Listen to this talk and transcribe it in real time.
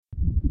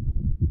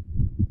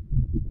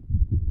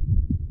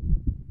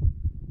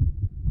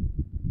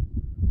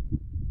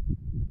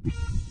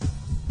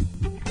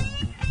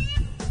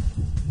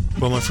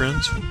Well, my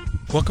friends,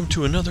 welcome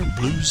to another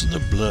Blues in the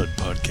Blood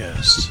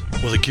podcast.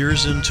 Well, the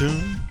gear's in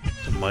tune,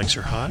 the mics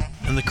are hot,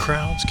 and the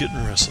crowd's getting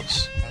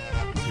restless.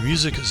 The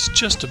music is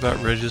just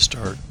about ready to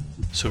start,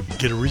 so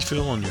get a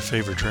refill on your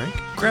favorite drink,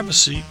 grab a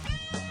seat,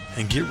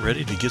 and get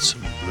ready to get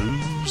some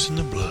Blues in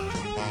the Blood.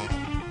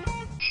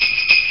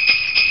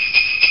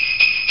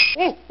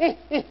 Ho, ho,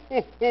 ho,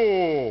 ho,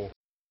 ho.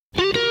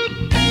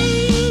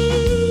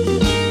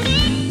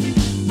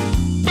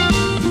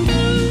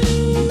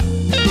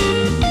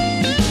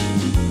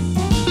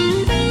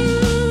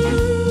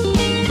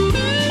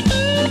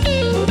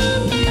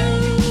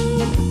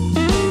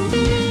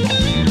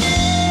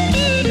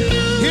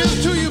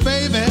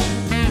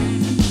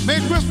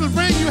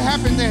 Bring you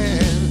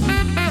happiness.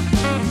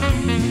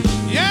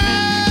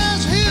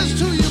 Yes, here's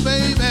to you,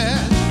 baby.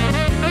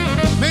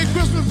 May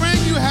Christmas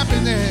bring you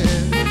happiness.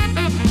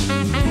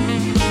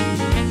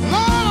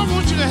 Lord, I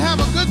want you to have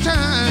a good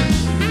time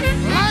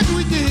like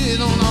we did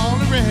on all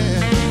the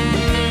rest.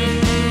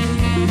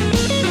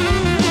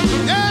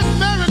 Yes,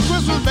 Merry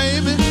Christmas,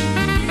 baby.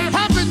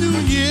 Happy New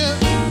Year.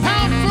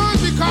 Have fun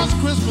because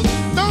Christmas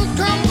don't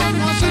come but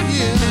once a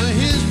year.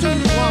 Here's to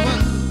you, woman.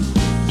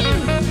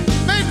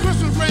 May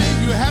Christmas bring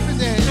you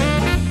happiness.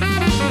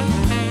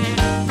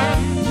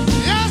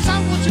 Yes, I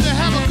want you to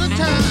have a good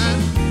time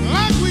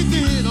like we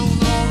did on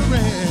all the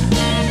rest.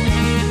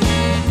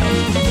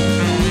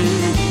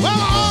 Well,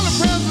 all the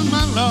presents,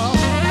 my love,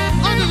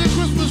 under the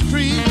Christmas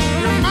tree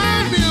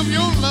remind me of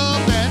your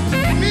love that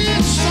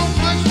means so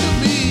much to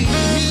me.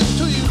 Here's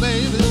to you,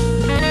 baby.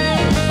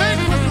 May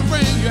Christmas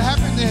bring you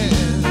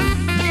happiness.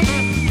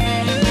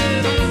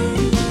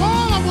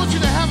 Oh, I want you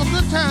to have a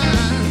good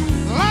time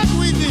like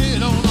we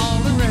did on all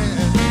the rest.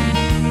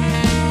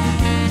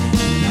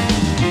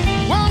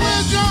 Well, we'll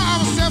enjoy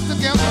ourselves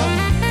together,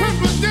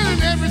 Christmas dinner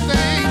and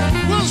everything.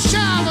 We'll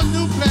share a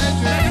new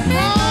pleasure.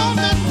 All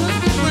that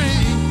Christmas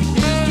brings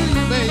is to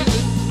you, baby.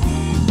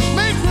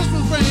 May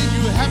Christmas bring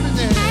you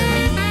happiness.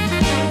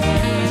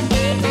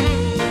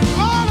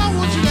 Lord, I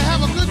want you to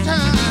have a good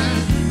time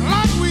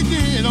like we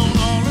did on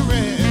all the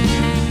rest.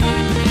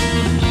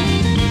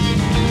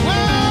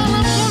 Well,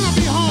 I'm gonna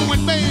be home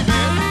with baby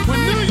when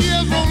New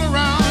Year's roll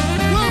around.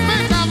 We'll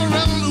make our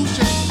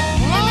resolution.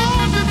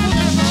 Lord, before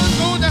the sun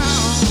go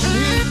down.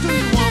 Here's to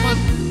you, woman.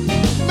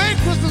 May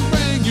Christmas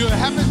bring you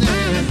happiness.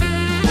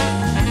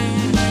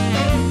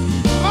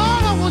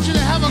 Lord, I want you to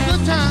have a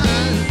good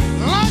time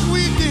like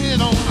we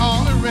did on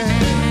all the rest.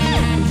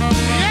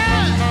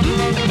 Yeah!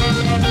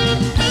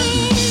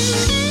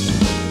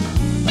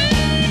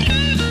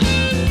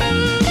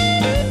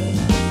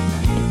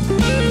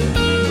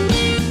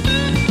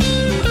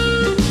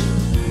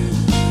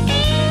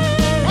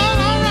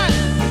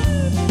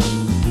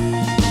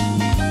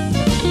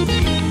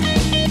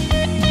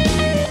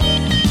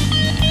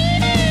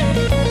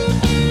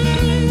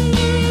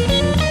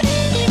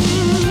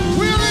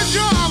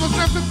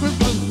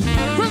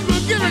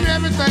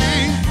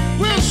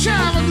 We'll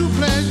share a new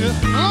pleasure.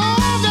 All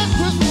that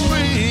Christmas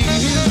brings.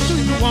 Here's to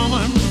you,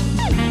 woman.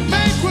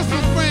 May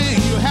Christmas bring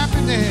you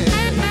happiness.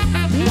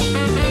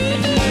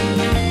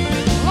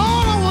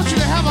 Lord, I want you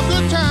to have a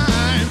good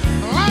time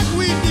like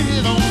we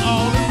did on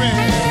all the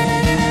rest.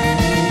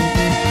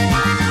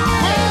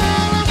 Well,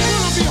 I'm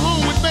gonna be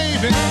home with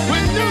baby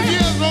when New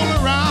Year's roll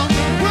around.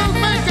 We'll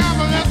make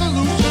our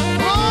resolution.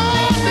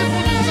 Lord,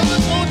 before the sun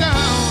go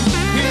down.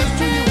 Here's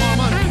to you,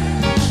 woman.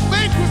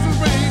 May Christmas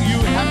bring you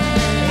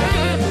happiness.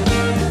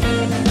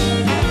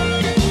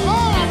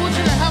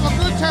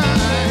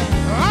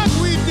 Like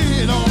we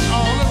did on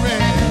all the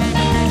rest.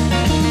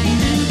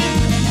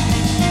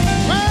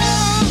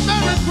 Well,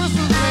 Merry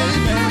Christmas,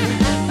 baby.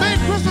 May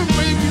Christmas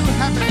bring you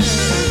happiness.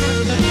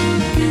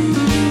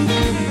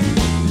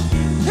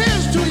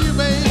 Here's to you,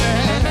 baby.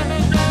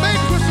 May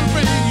Christmas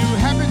bring you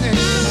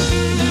happiness.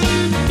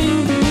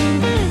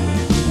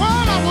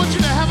 Well, I want you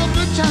to have a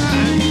good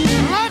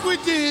time like we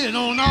did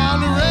on all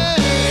the rest.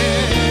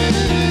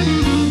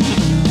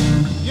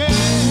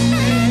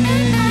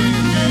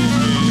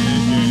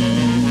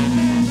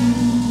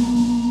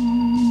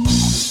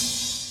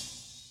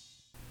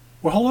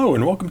 Well, hello,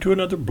 and welcome to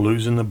another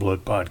Blues in the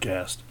Blood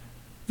podcast.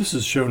 This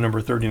is show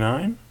number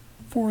 39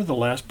 for the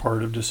last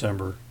part of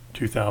December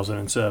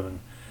 2007.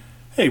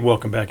 Hey,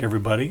 welcome back,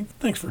 everybody.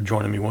 Thanks for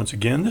joining me once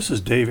again. This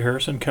is Dave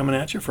Harrison coming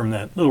at you from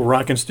that little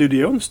rockin'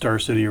 studio in Star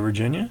City of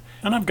Virginia.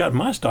 And I've got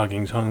my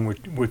stockings hung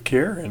with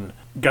care and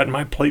got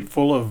my plate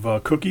full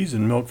of cookies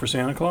and milk for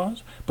Santa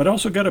Claus. But I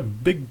also got a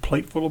big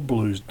plate full of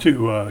blues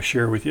to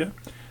share with you.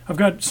 I've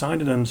got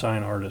signed and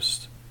unsigned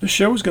artists. This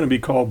show is going to be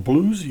called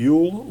Blues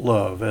Yule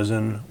Love, as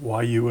in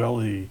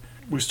Y-U-L-E.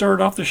 We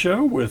started off the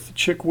show with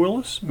Chick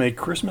Willis, May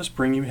Christmas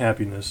Bring You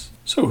Happiness.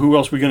 So who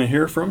else are we going to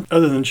hear from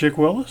other than Chick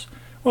Willis?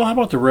 Well, how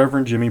about the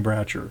Reverend Jimmy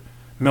Bratcher,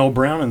 Mel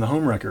Brown and the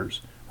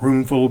Homewreckers,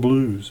 Roomful of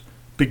Blues,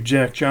 Big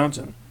Jack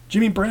Johnson,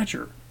 Jimmy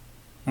Bratcher,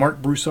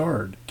 Mark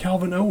Broussard,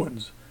 Calvin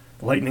Owens,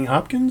 Lightning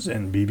Hopkins,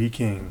 and B.B.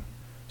 King.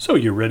 So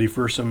you ready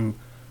for some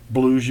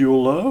Blues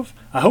Yule Love?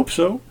 I hope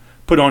so.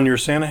 Put on your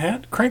Santa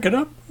hat, crank it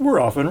up, we're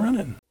off and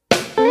running.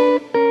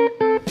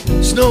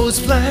 Snow is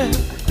flat,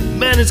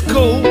 Man, it's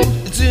cold,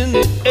 it's in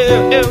the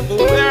air.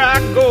 Everywhere I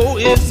go,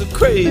 it's a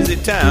crazy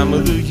time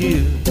of the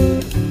year.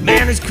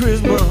 Man, it's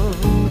Christmas.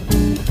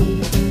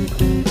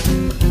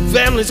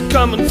 Family's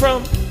coming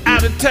from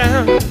out of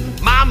town.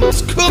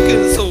 Mama's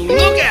cooking, so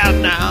look out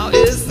now.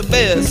 It's the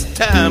best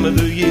time of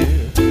the year.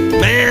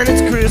 Man,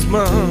 it's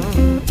Christmas.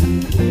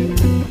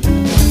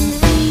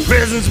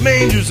 Presents,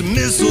 mangers, and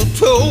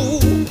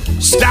mistletoe,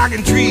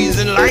 stocking trees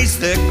and lights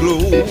that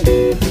glow,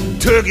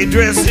 turkey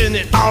dressing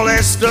and all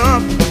that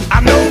stuff. I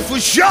know for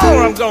sure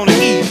I'm gonna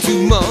eat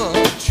too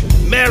much.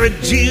 Married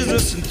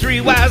Jesus and three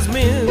wise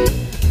men,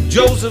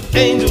 Joseph,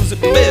 angels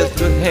at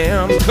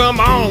Bethlehem. Come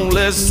on,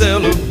 let's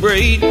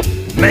celebrate.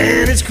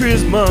 Man, it's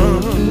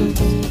Christmas.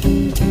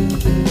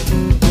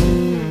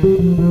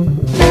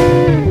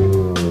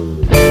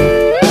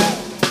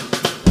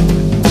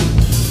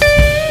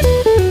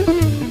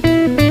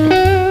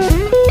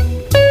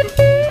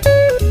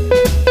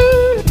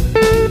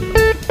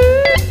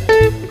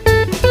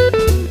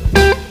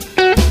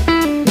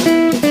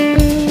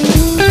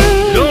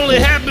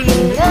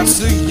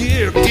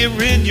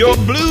 Your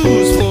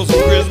blues for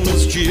some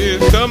Christmas cheer.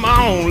 Come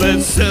on,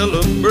 let's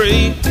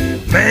celebrate.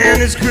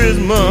 Man, it's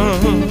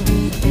Christmas.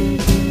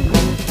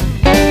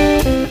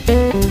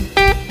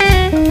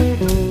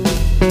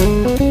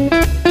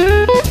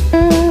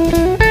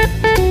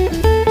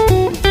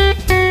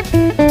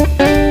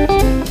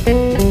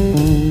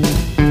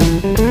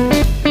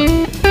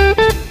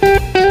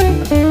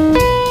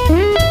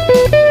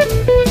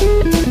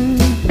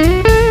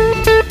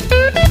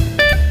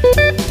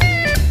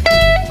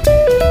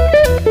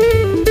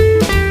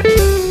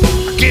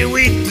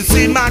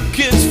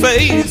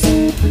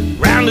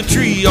 Round the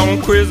tree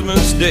on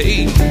Christmas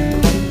Day,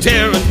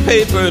 tearing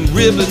paper and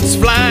ribbons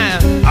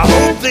flying. I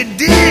hope they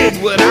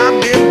did what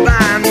I've been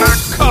buying. My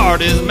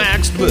card is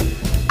maxed, but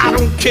I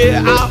don't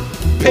care. I'll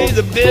pay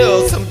the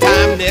bill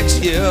sometime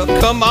next year.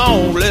 Come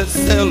on, let's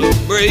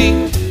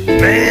celebrate.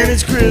 Man,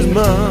 it's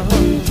Christmas.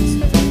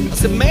 I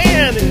said,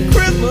 man, it's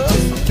Christmas.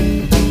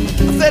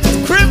 I said,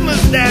 it's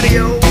Christmas,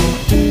 Daddy-o.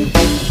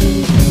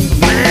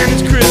 Man,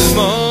 it's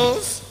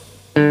Christmas.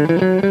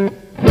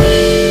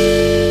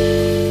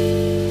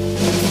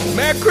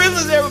 Merry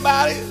Christmas,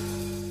 everybody.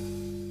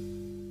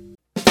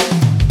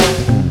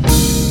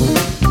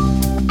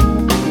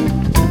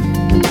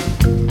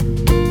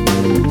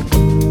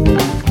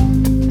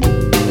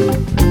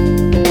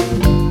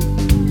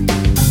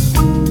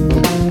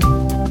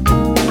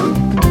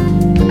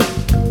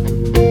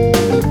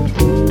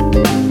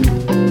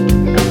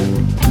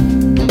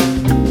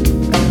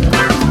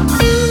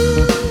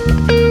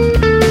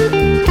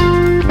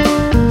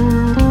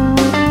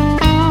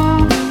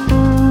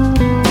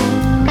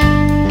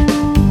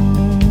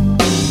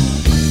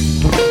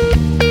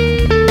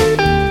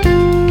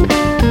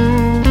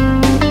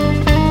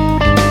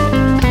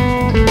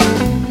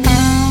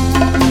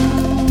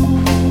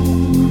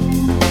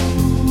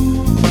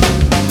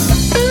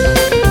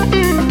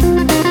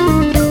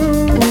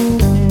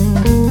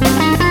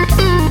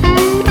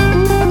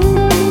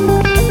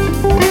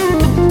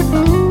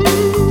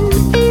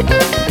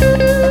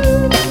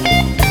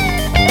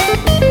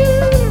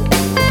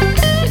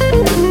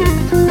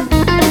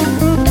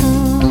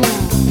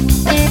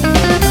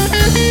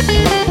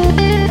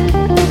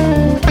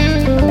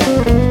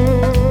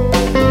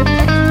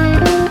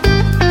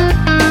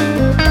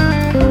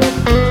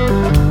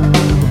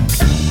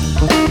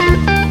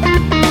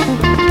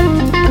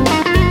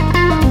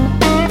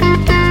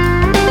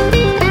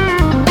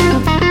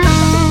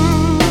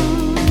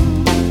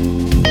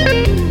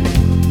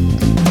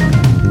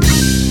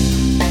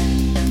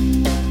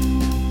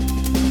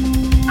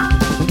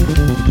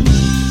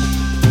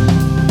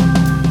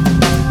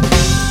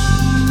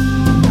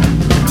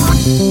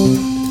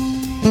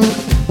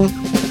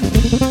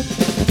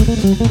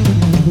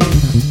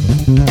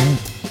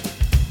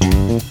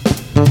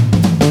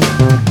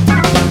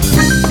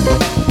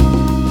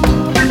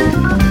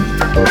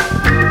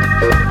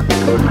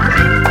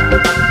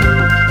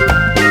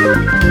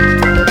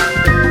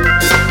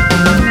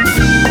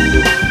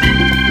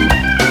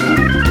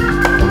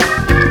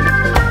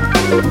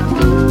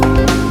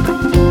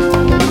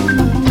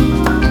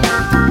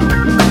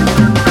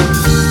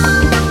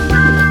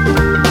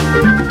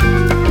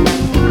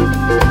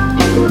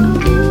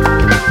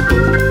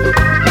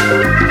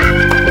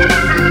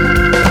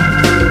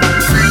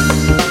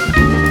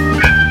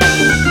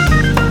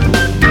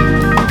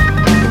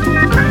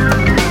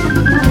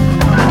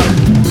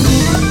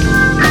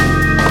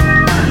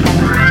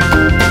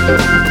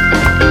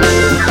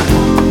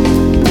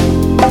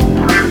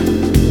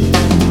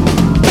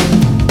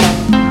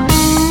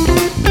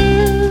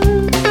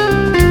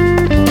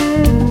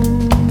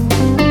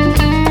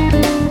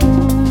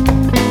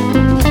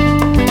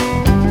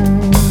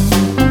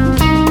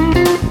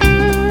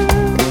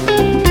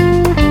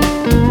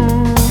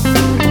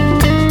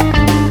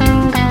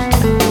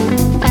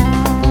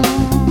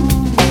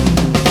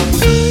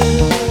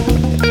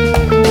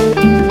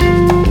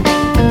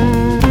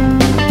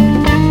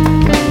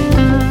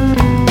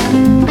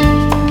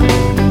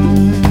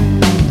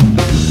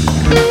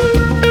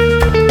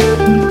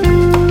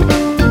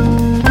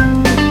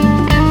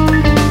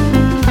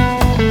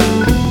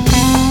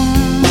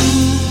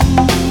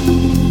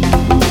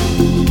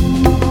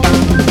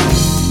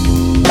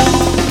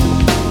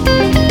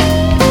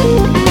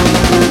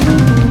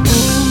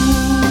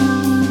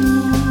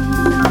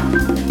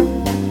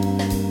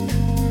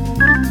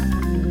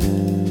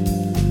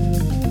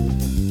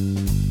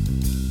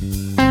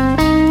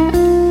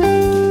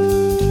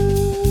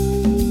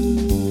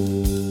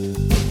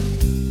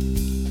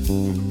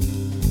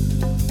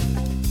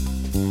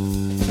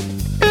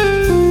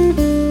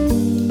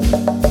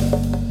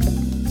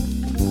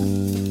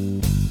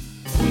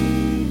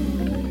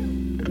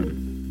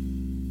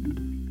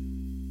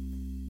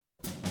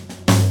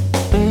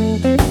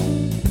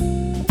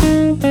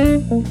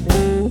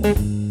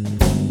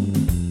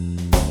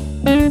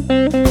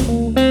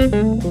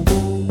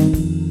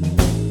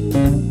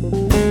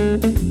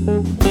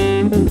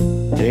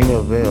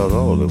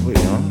 the way,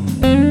 huh?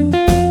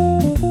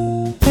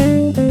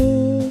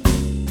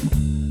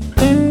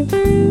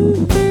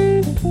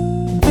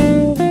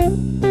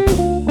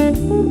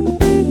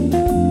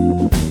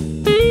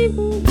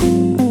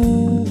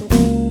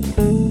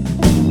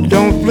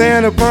 Don't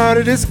plan a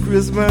party this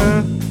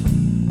Christmas.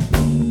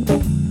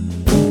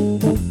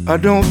 I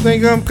don't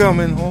think I'm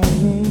coming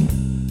home.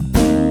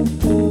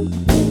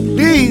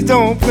 Please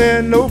don't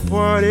plan no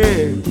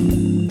party.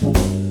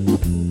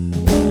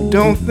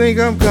 Don't think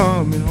I'm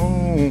coming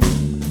home.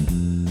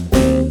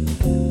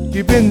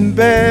 You've been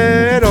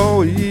bad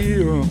all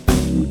year,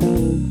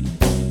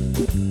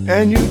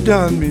 and you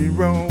done me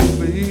wrong,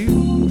 babe.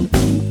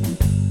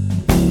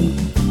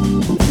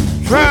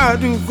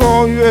 Tried to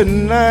call you at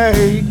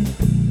night,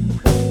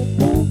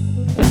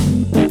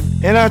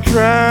 and I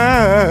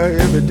try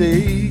every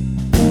day.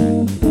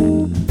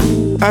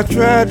 I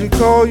tried to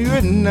call you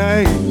at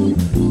night,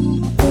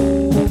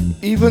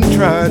 even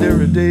tried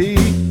every day.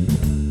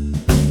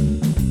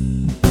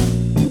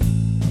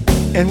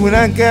 And when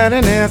I got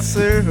an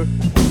answer,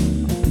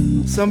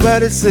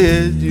 somebody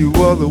said you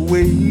were the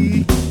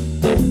way.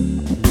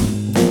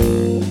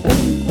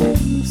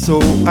 So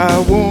I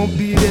won't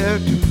be there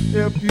to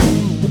help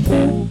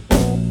you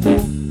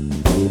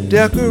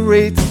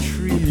decorate the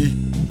tree.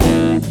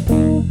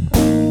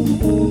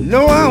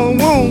 No, I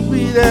won't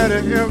be there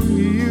to help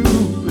you,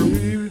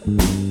 baby,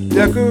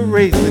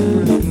 decorate the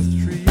Christmas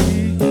tree.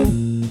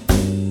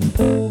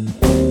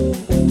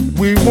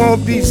 We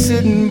won't be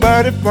sitting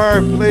by the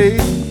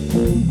fireplace,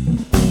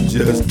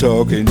 just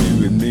talking,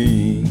 you and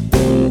me,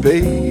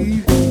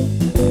 babe.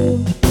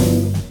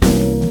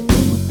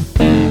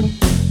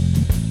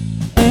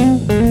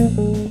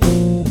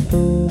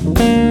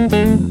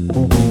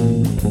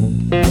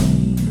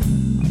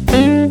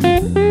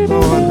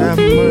 Lord have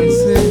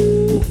mercy.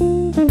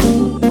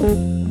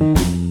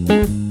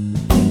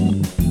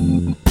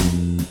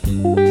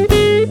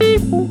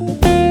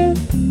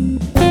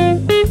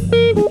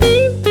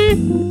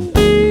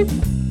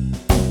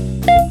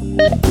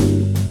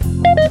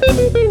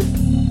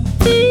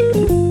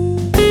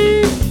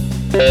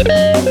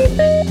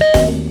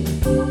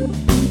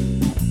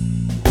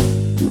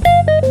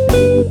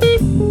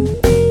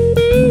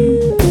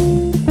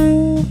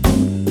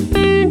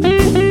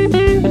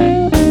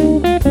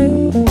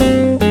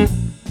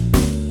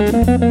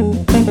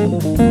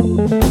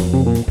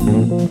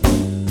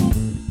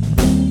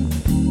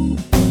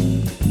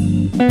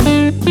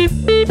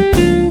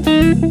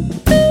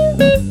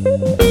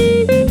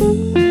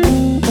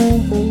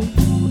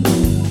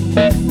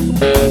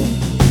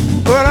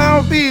 But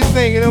I'll be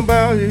thinking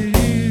about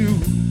you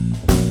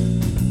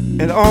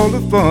and all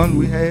the fun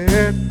we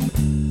had.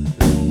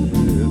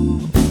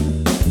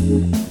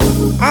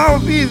 I'll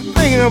be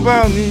thinking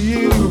about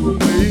you,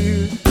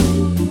 baby,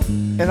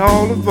 and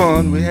all the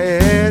fun we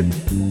had.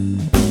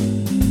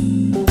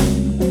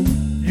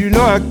 You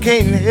know I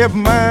can't help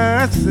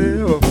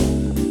myself,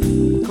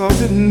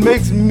 'cause it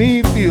makes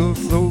me feel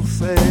so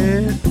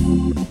sad.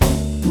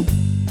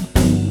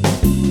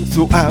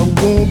 So I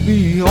won't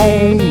be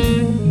home,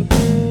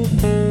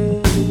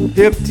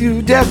 help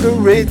you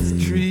decorate the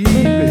tree,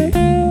 baby.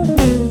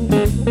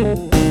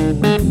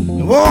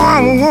 Oh,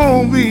 I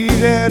won't be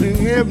there to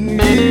help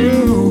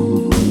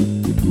you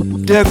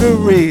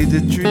decorate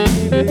the tree,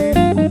 baby.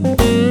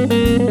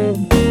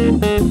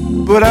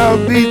 But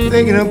I'll be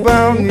thinking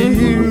about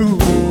you,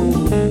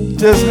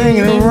 just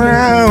hanging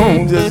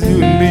around, just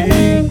you and me.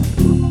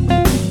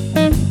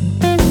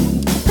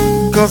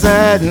 'Cause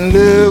I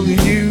love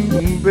you,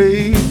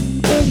 babe,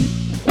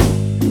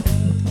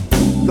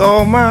 with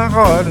all my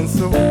heart and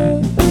soul.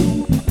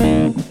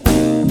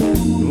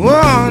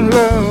 One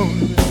love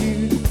you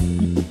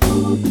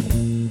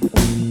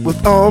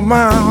with all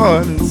my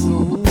heart and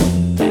soul.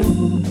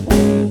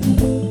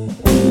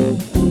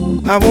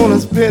 I wanna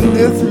spend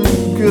this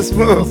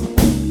Christmas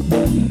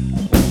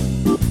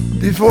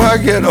before I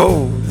get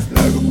old.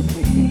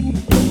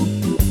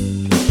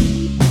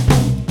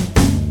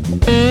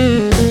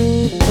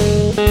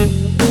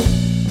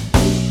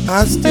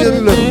 I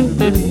still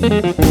love you.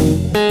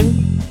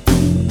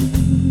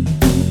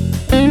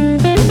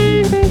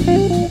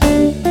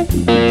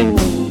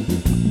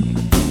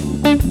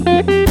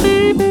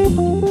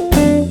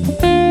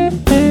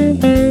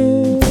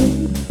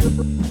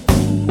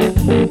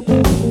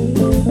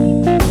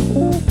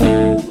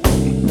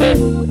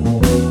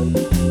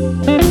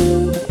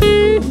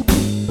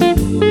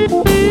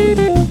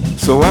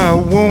 So I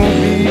won't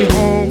be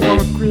home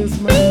for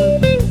Christmas.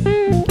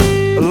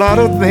 A lot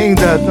of things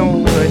I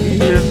don't wanna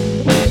hear.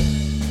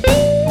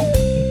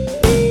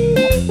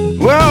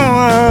 Well,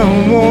 I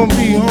won't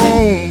be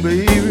home,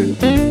 baby.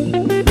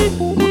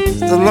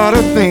 There's a lot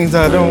of things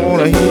I don't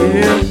wanna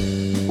hear.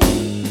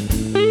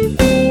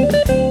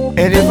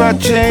 And if I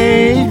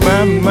change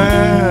my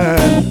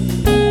mind,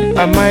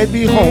 I might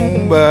be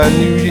home by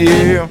New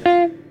Year.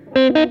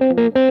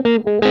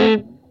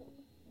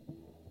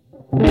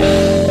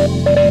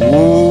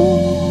 Oh,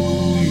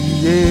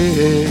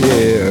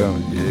 yeah.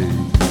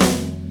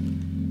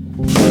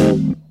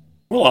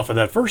 Well, off of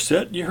that first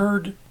set, you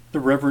heard the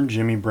Reverend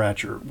Jimmy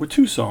Bratcher, with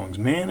two songs,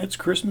 Man, It's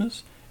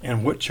Christmas,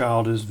 and What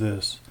Child Is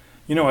This?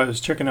 You know, I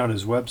was checking out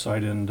his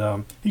website,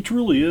 and he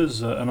truly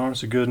is an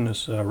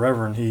honest-to-goodness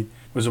reverend. He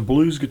was a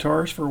blues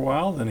guitarist for a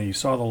while, then he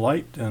saw the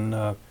light,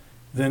 and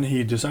then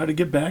he decided to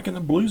get back in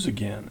the blues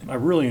again. I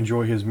really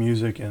enjoy his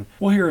music, and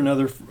we'll hear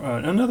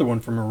another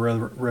one from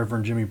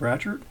Reverend Jimmy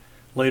Bratcher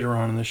later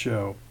on in the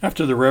show.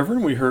 After the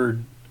Reverend, we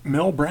heard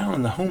Mel Brown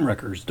and the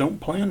Homewreckers,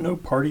 Don't Plan No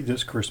Party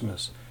This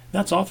Christmas.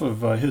 That's off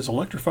of his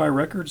Electrify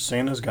Records,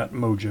 Santa's Got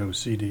Mojo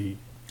CD.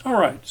 All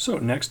right, so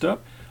next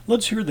up,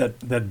 let's hear that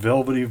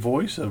velvety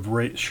voice of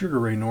Sugar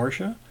Ray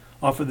Norcia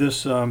off of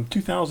this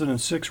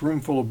 2006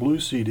 Roomful of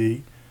Blues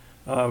CD,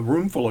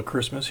 Roomful of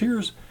Christmas.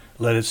 Here's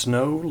Let It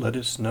Snow, Let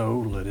It Snow,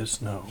 Let It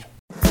Snow.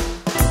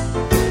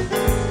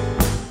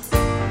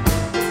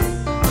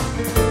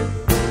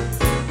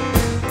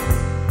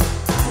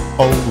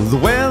 Oh, the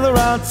weather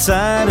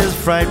outside is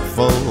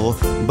frightful,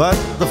 but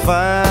the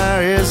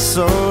fire is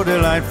so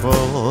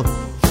delightful.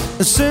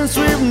 Since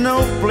we've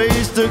no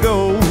place to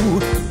go,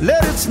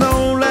 let it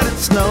snow, let it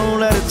snow,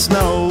 let it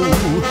snow.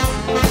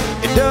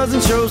 It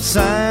doesn't show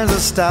signs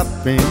of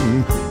stopping,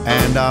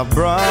 and I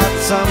brought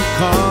some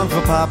corn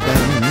for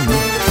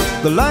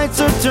popping. The lights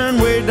are turned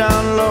way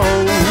down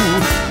low.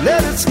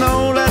 Let it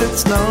snow, let it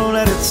snow,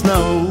 let it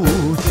snow.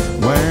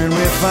 When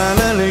we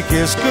finally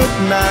kiss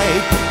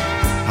goodnight,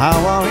 how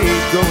I'll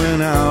hate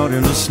going out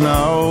in the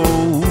snow.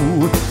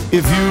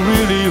 If you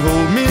really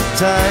hold me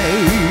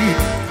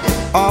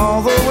tight,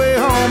 all the way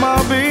home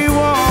I'll be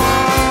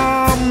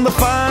warm. The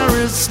fire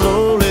is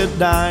slowly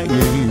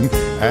dying,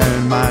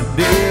 and my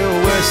dear,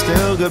 we're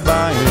still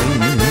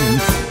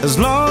goodbying. As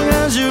long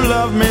as you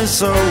love me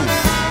so,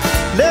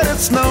 let it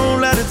snow,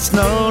 let it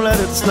snow, let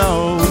it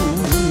snow.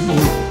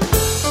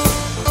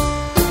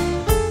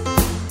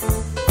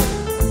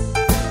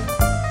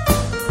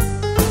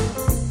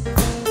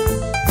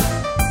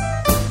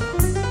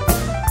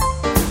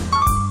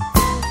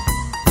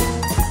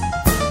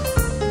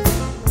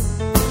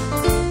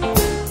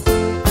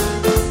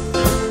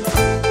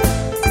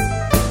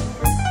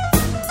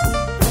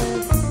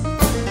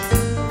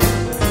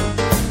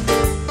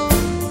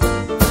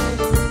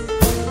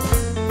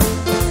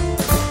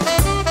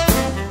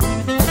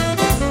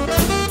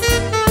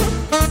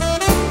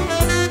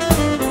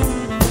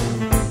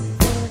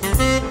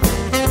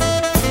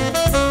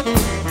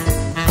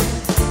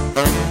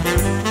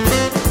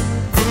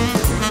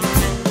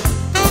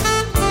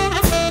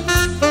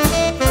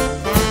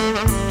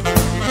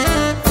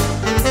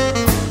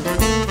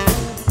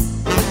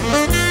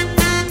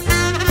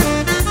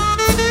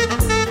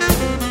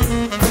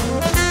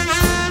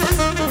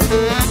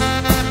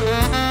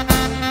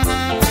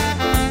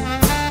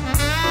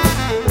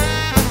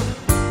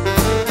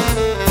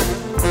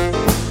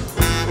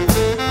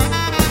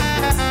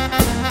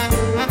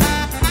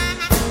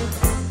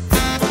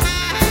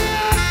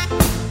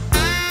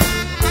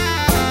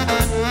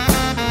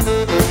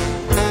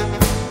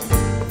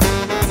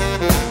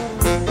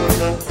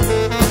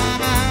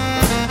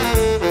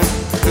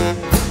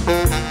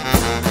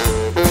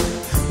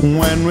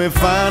 When we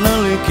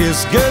finally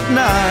kiss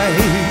goodnight,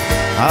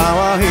 how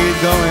I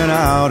hate going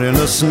out in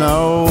the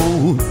snow.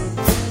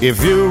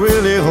 If you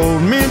really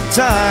hold me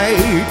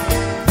tight,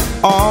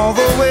 all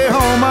the way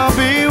home I'll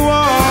be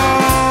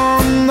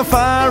warm. The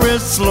fire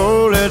is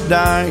slowly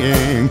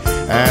dying,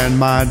 and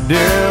my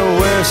dear,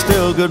 we're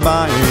still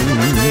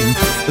goodbying.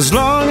 As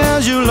long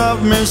as you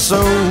love me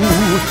so,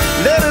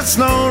 let it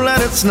snow, let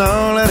it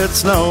snow, let it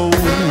snow.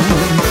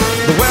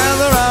 The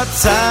weather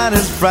outside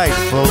is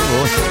frightful,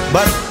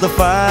 but the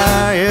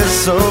fire is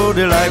so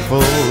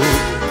delightful.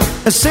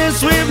 And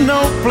since we've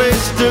no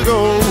place to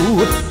go,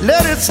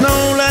 let it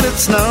snow, let it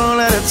snow,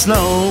 let it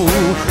snow.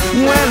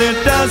 Well,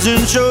 it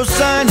doesn't show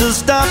signs of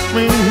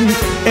stopping,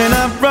 and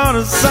I brought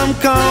us some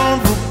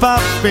corn for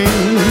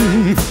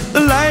popping.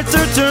 The lights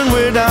are turned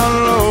way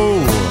down low.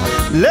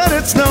 Let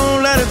it snow,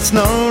 let it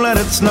snow, let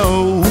it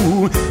snow.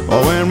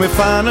 Oh, when we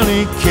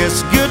finally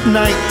kiss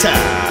goodnight,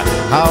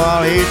 how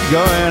I'll hate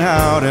going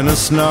out in the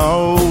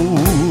snow.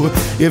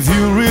 If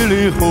you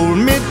really hold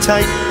me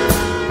tight,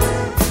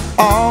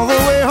 all the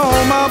way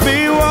home I'll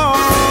be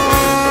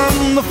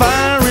warm. The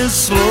fire is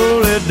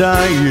slowly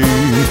dying,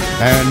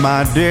 and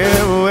my dear,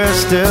 we're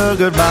still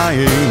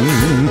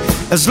goodbying.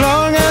 As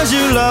long as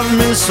you love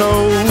me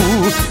so,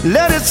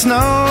 let it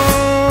snow,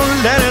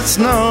 let it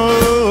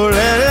snow,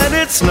 let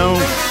it snow.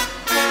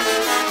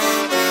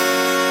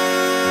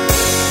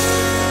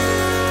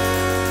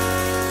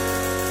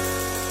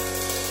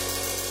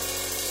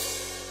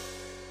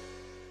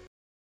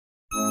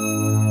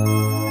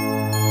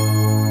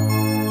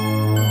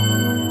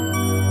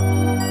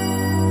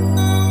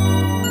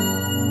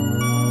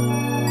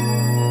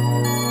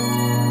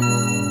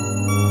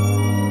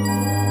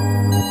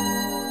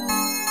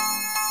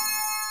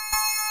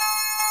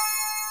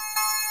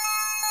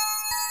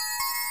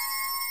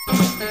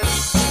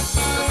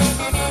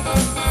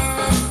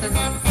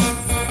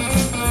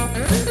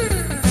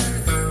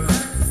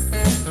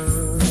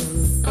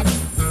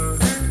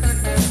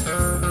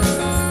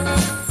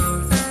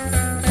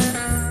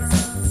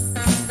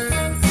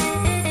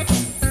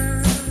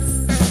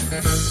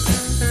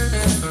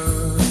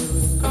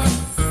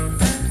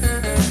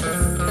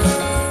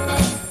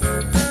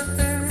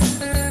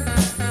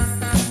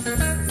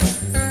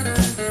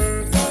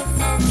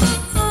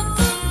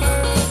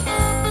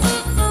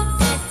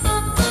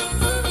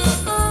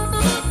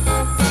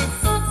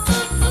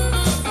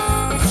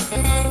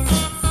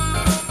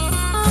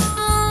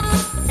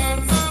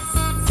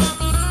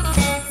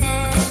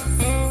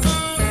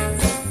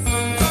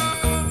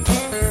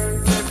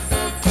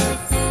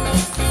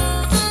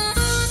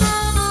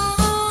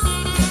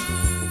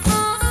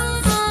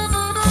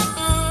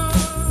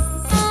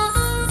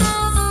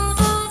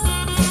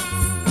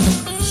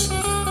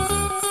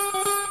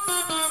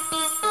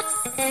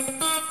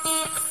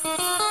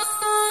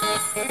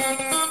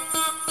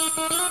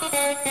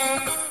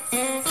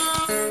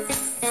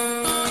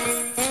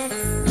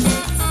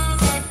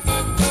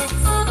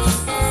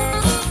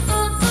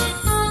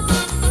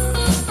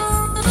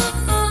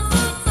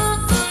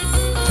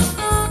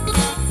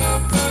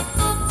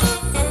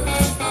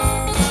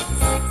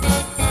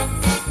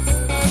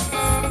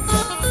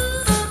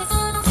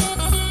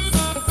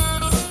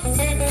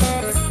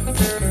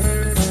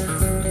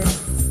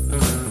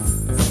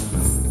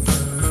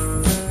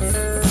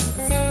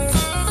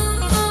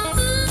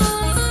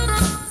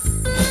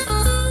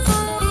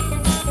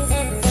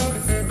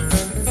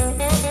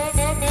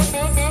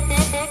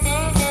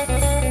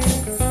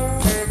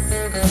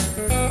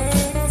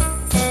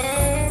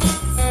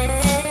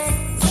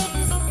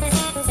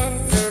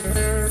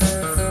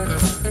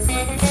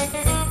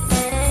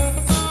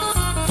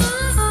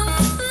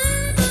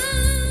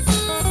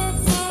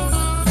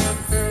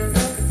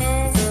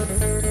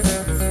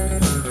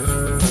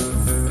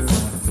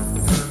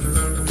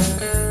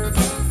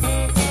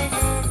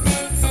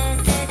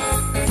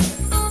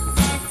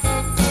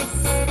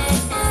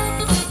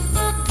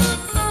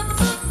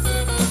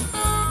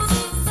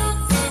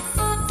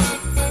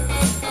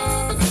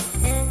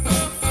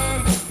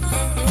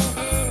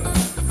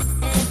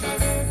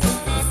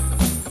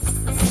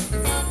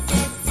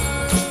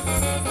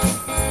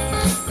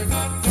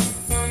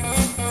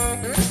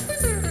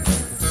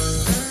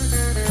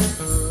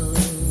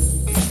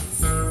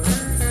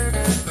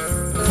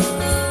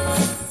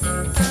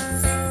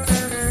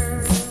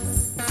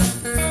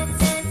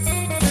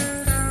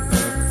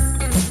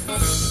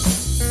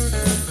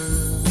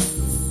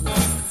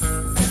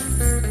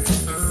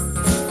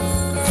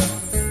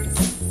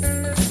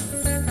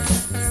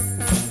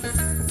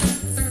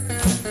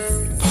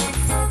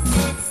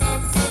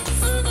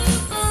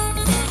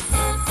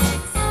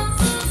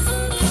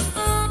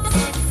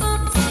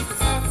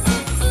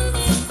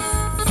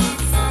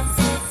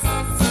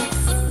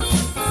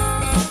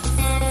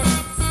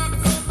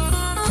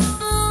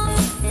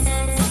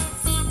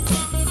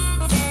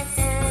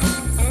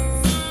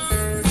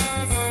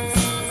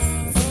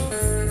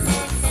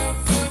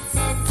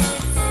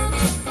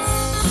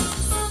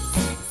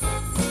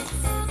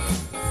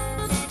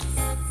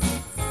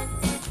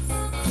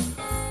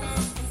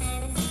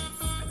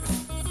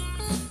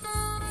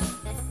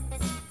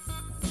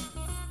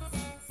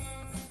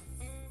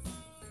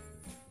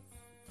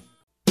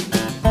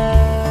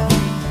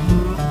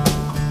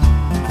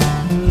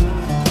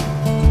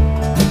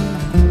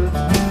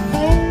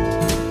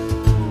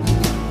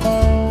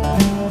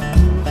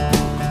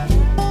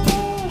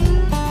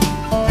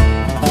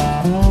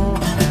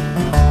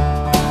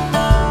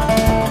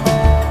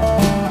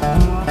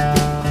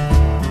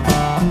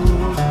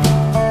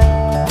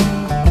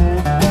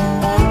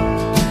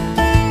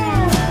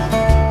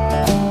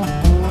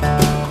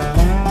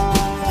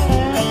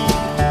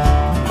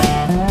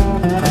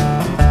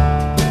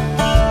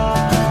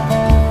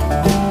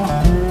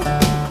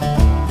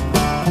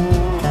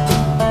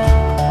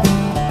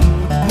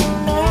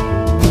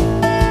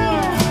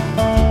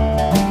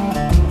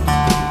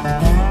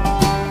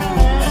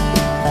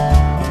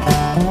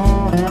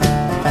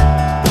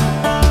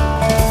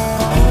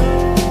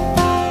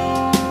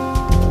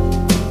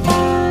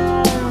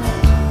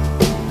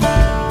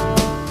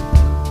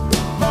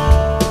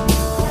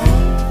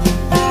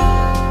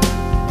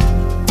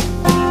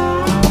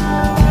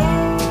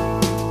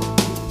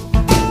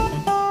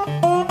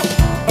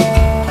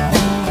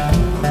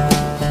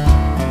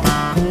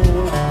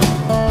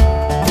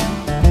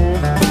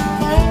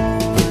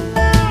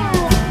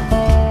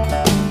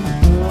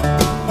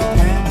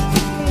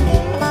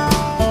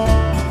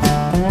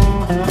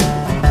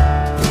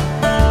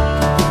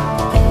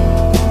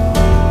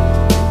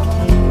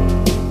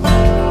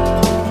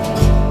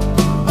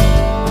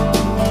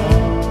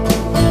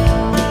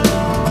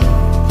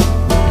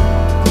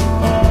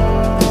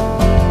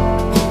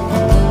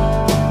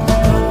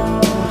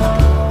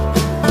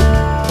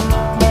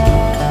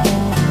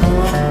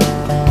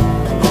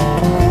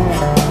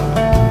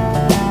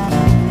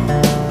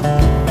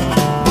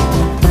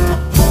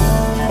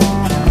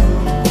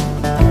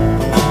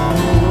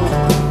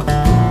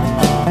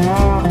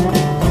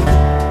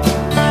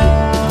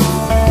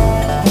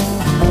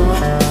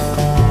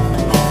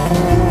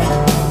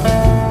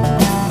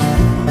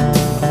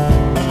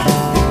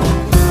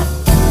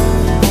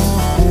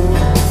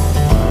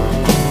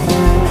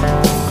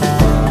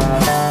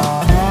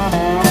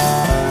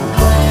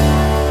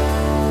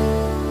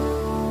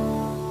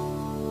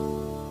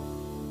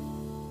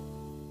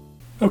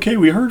 Okay,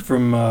 we heard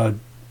from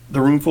the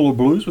Roomful of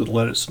Blues with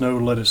Let It Snow,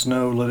 Let It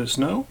Snow, Let It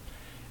Snow.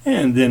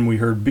 And then we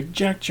heard Big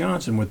Jack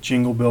Johnson with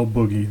Jingle Bell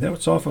Boogie. That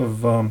was off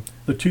of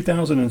the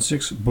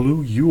 2006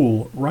 Blue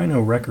Yule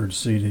Rhino Records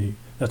CD.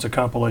 That's a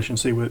compilation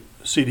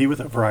CD with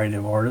a variety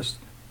of artists.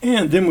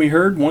 And then we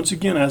heard, once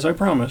again, as I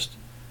promised,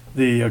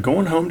 the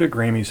Going Home to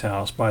Grammy's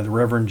House by the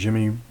Reverend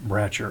Jimmy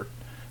Bratchert.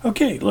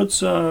 Okay, let's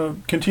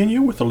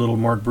continue with a little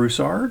Mark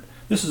Broussard.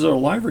 This is a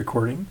live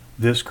recording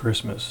this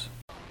Christmas.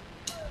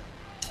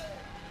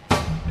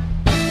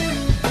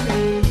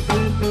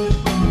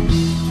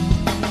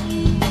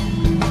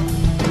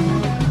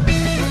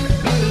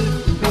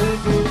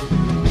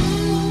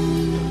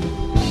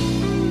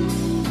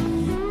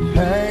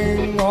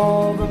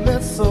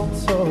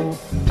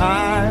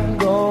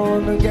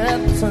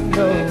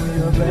 know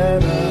you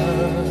better.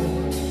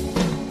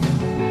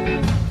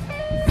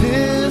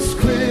 This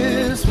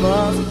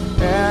Christmas,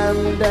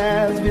 and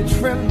as we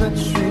trim the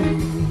tree,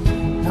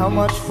 how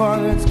much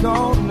fun it's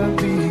gonna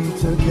be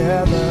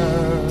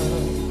together.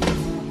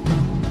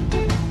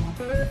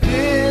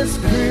 This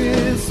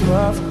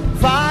Christmas,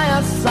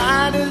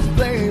 fireside is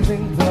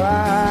blazing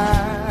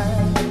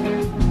bright.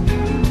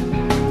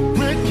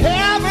 We're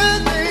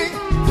caroling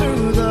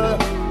through the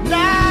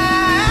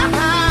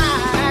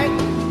night,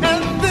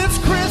 and this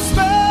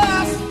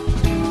Christmas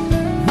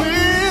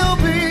will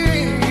be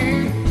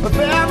a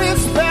very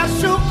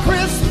special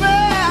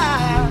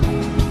Christmas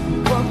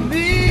for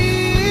me.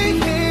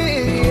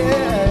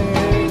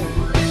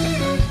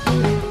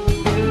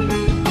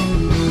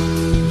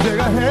 Shake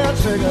a hand,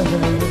 shake a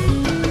hand.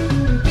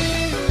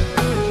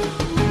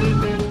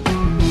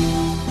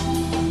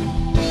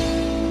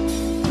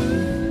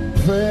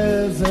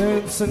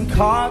 Presents and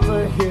cards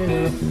are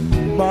here.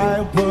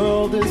 My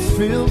world is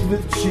filled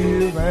with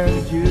cheer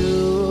and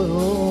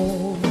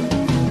you.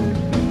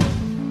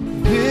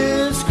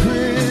 This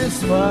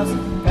Christmas,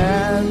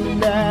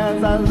 and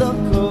as I look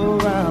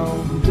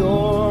around,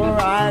 your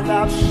eyes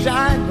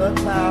outshine the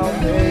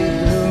town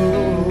they do.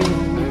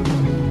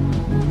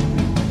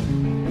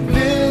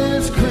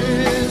 This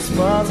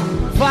Christmas,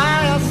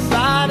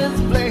 fireside is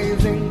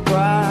blazing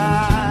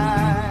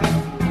bright.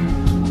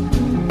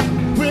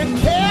 We're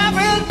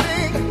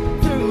caroling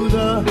through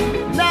the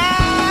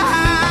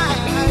night,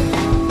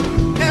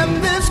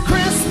 and this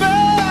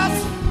Christmas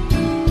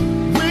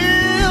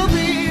will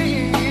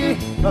be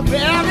a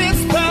very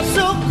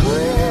special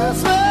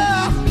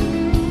Christmas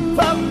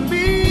for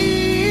me.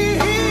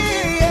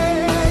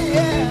 Yeah,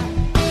 yeah.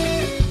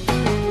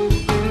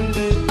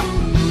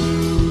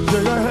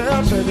 Shake a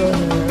hand, shake a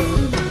hand.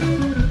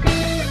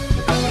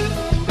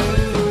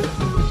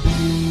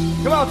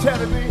 Come on,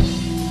 Teddy B.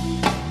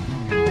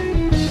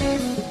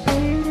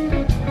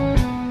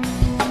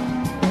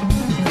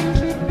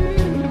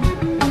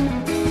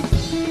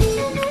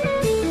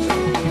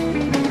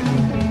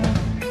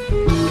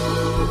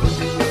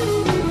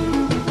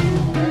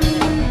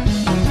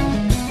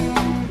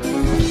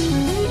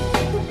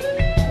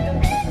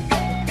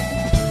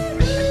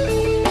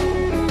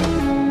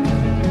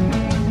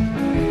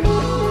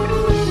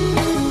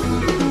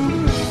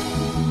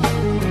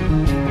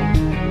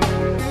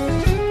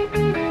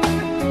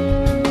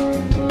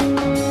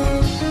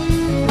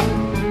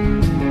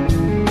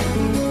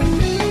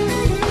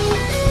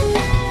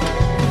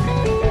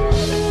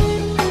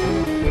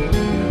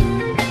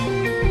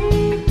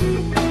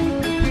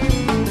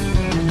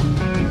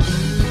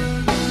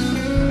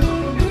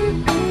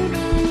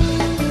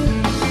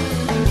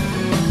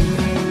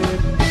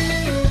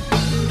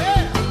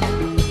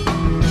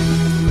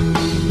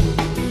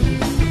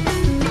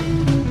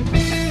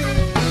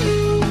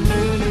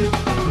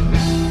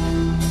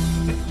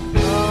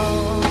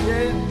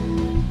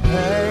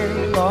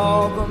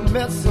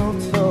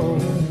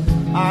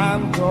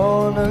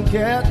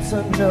 Get to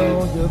know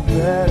you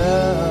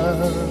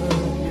better,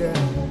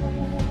 yeah.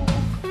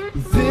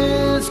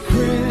 This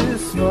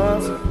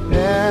Christmas,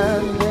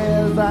 and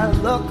as I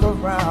look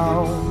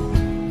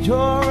around,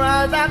 your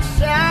eyes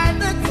outshine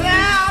the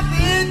cloud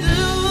they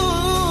do.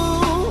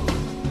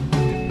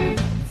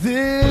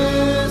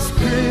 This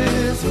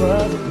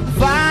Christmas,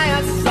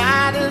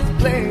 fireside is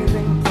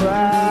blazing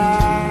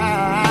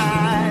bright.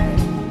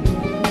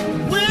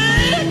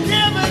 We're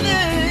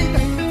caroling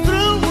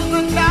through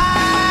the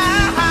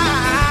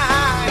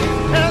night,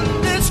 and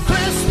this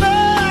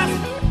Christmas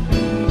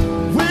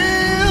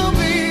will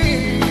be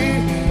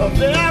a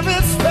very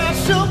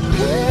special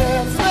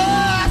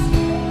Christmas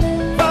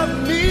for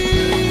me.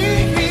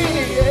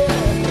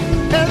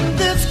 Yeah. And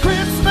this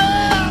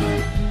Christmas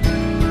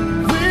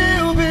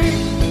will be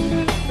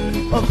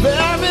a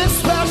very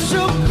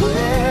special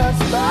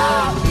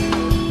Christmas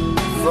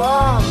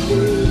for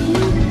me.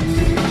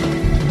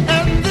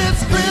 And this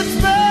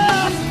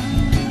Christmas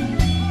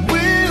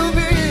will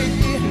be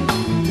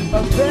a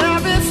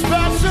very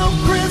special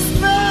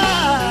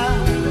Christmas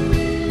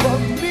for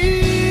me.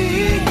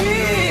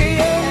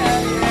 Yeah,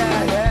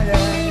 yeah, yeah,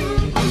 yeah.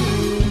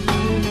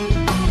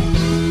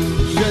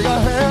 Shake a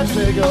hand,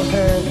 shake a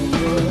hand.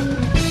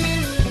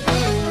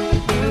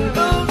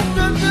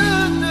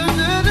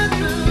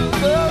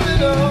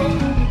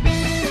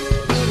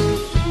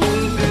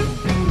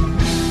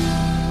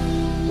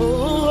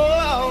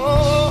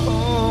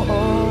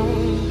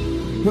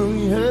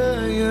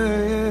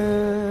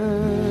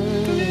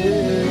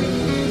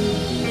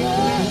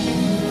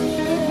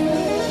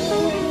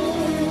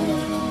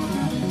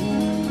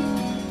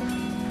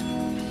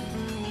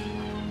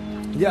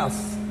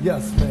 Yes,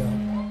 yes, ma'am.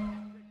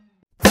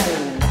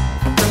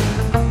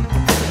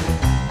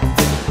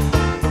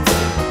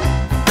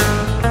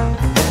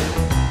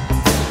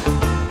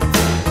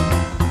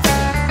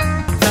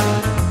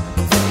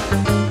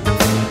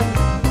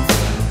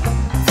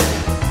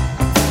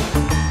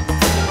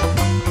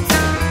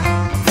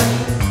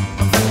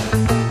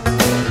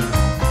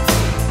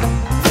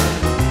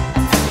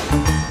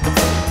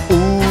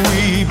 Ooh,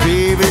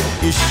 baby,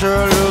 you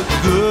sure look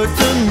good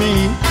to me. me.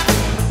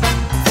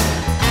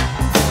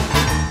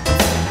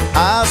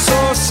 I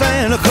saw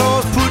Santa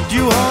Claus put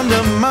you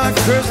under my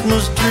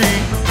Christmas tree.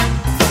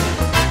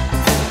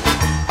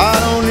 I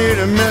don't need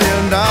 $1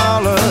 million,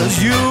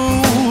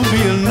 you'll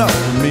be enough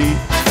for me.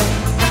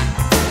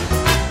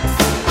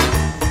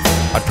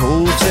 I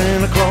told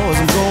Santa Claus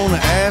I'm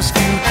gonna ask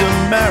you to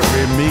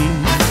marry me.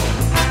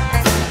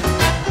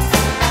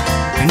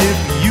 And if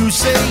you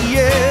say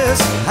yes,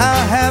 how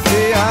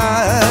happy I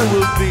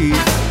will be.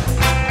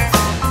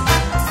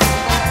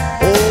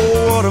 Oh,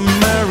 what a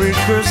Merry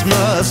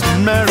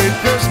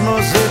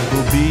Christmas it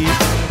will be.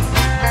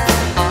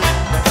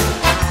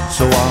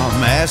 So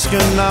I'm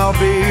asking now,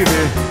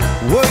 baby,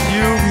 would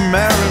you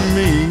marry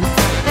me?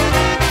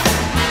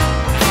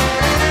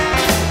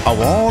 I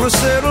wanna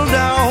settle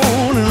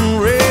down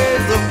and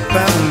raise a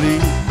family.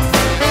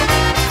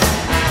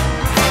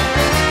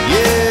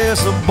 Yes,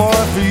 a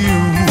boy for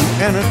you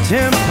and a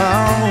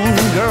 10-pound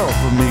girl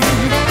for me.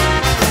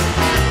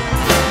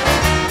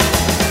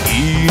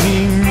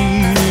 Eeny,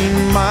 meeny,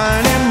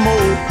 miny,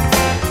 moe.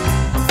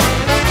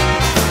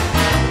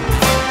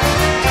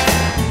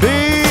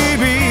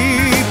 Baby,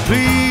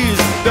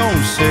 please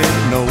don't say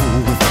no.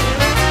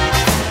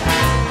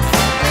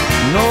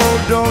 No,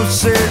 don't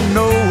say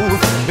no.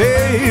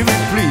 Baby,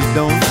 please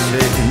don't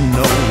say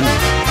no.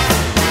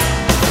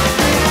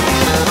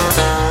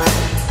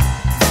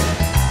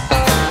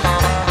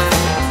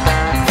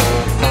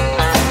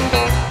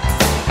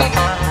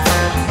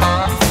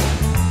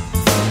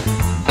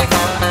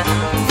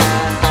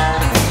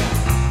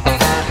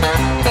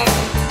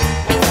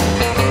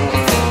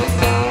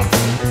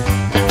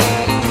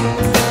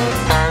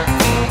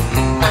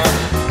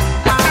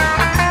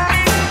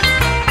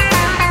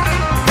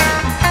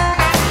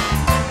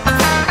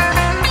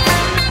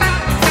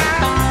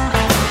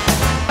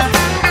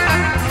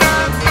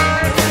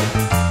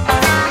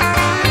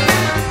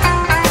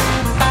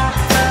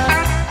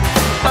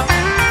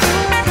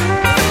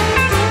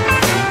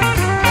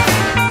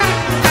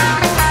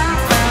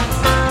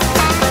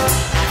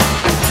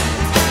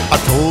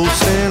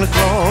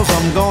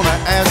 I'm gonna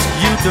ask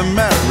you to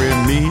marry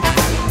me.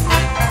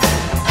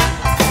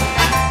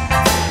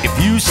 If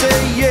you say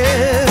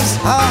yes,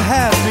 how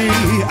happy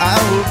I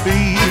will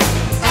be.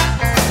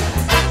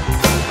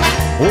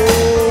 Oh,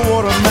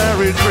 what a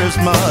Merry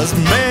Christmas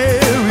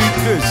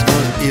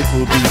it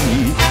will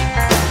be.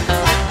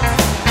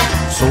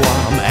 So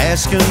I'm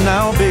asking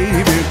now,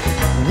 baby,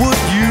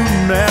 would you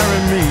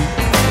marry me?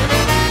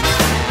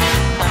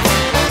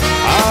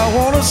 I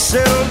wanna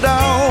settle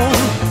down,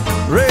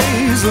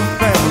 raise a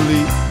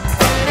family.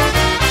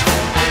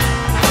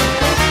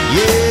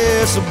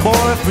 Yes, a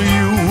boy for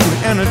you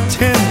and a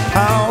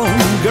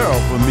 10-pound girl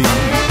for me.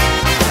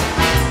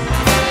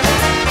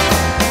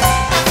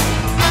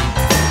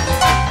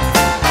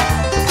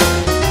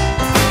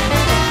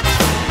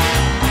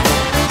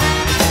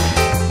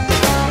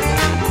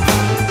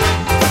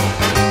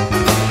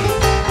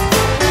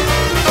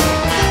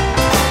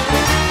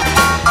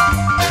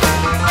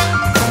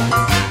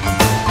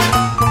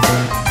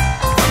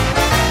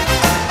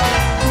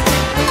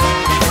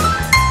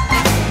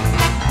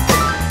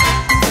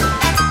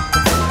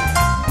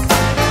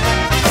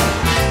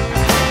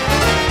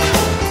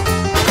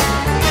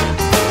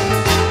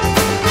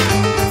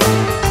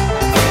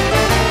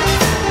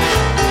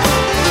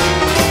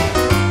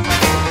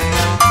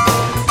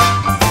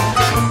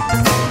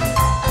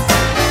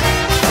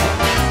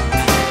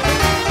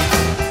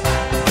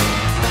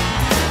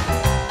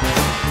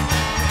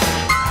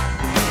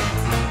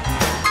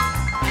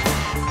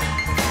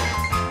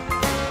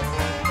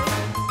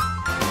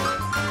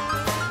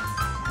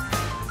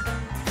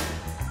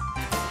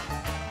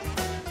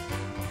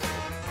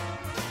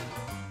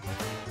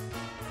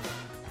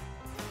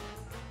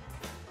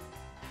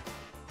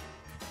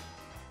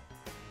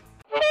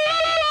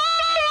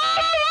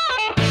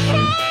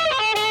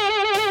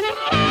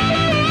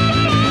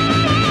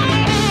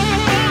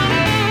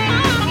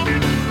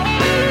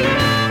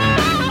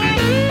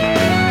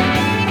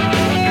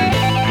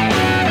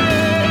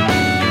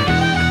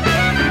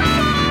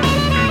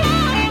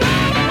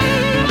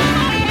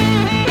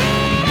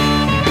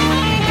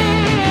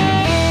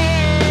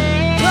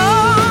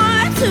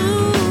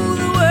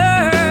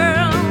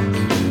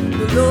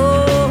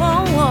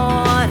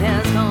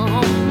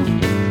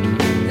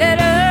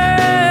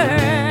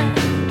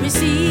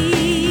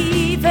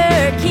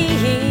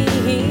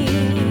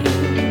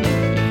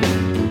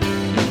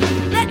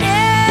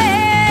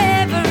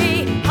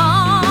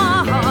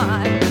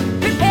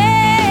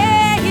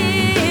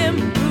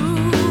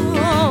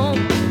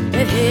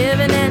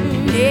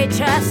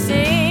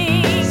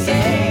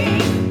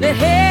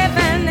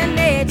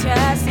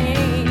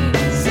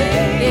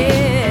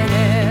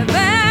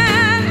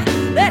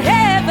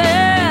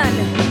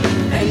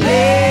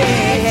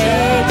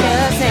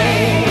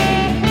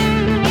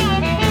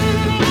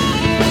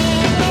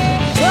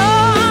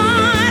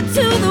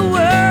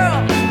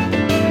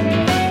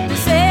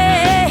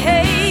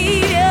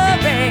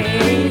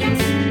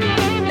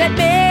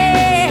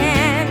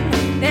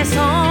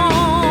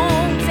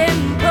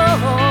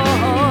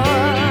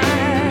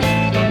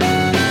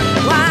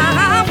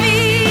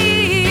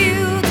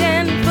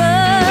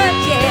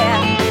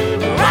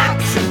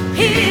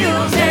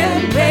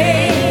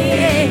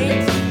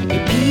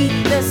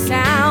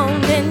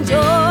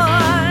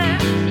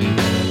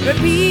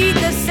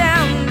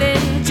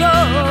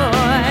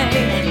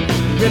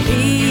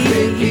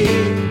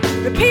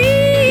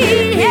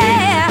 repeat,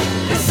 yeah,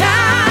 the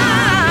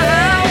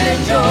sound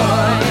of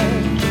joy.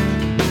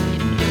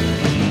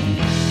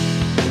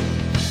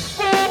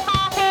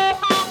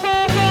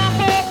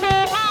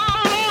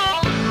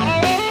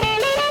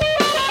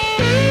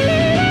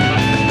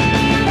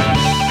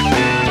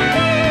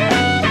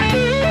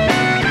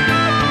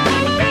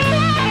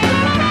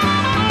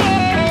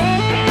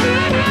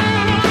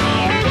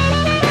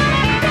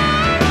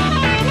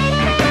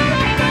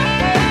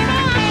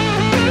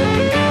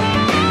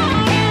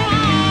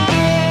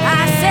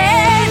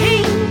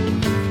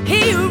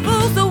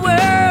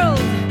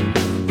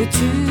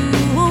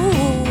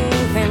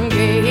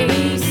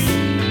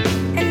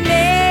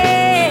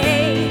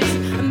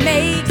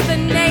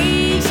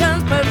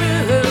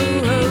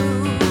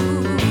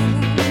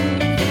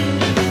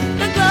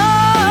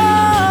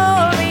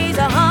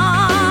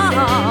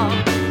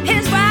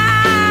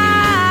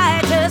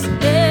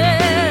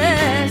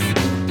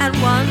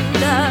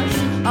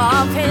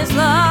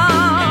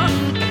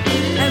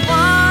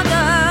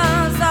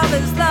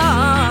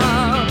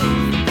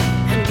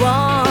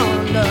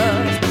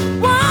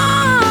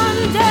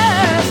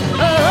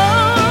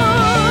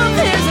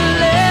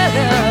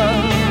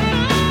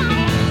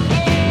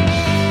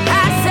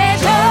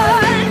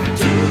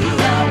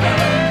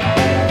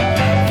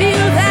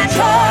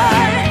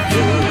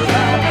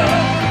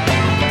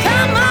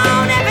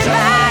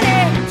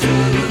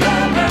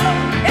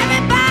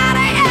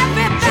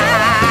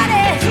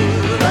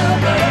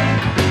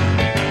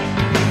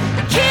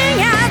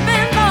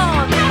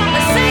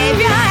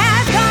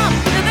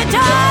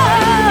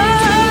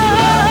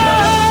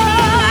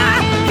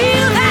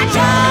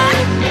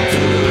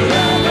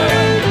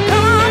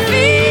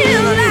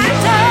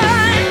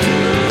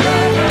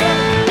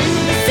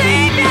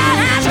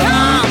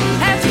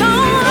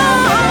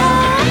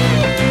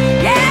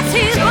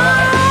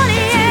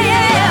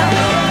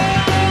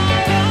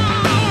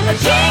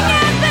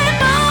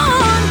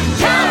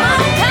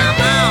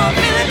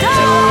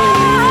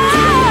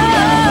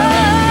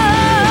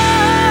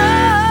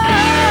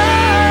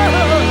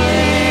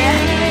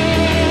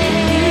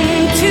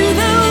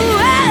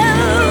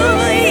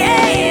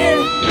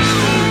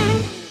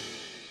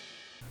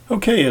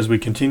 Okay, as we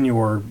continue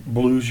our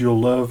Blues You'll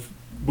Love,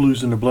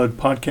 Blues in the Blood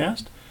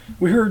podcast,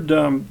 we heard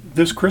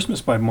This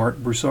Christmas by Mark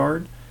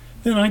Broussard,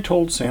 then I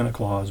Told Santa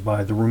Claus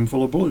by the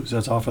Roomful of Blues.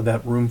 That's off of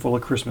that Roomful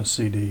of Christmas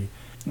CD.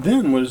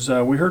 Then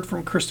we heard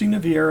from Christina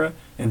Vieira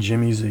and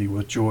Jimmy Z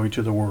with Joy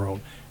to the World.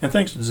 And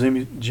thanks to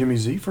Jimmy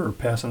Z for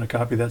passing a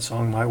copy of that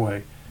song my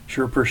way.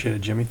 Sure appreciate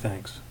it, Jimmy.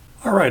 Thanks.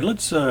 All right,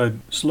 let's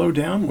slow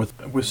down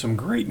with some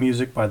great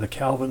music by the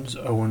Calvin's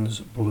Owens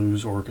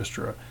Blues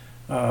Orchestra.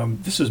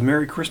 This is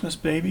Merry Christmas,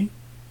 Baby,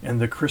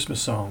 and the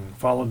Christmas Song,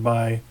 followed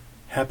by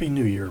Happy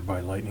New Year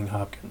by Lightning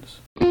Hopkins.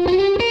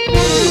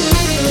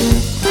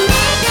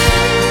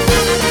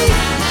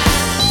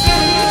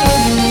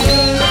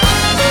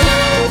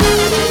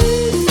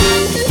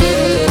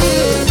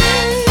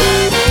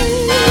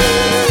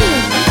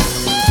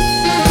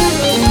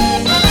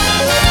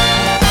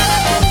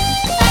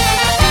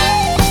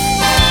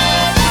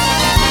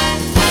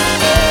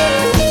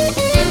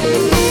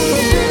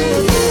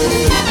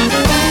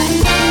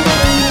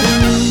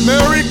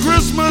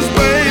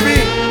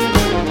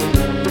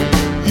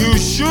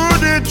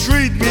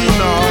 Treat me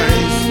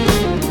nice.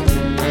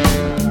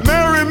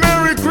 Merry,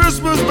 Merry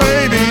Christmas,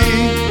 baby.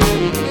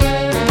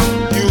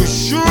 You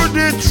sure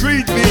did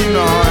treat me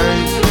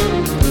nice.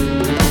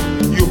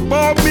 You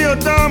bought me a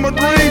diamond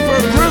ring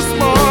for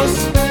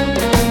Christmas.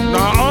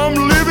 Now I'm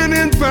living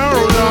in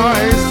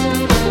paradise.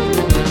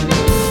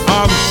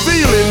 I'm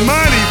feeling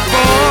mighty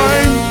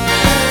fine.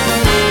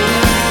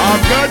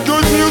 I've got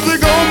good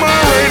music on my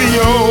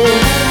radio.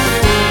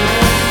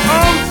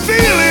 I'm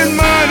feeling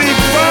mighty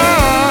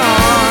fine.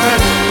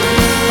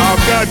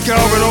 I've got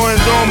Calvin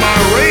Owens on my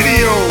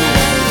radio.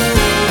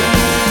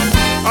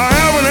 I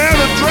haven't had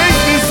a drink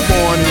this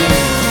morning,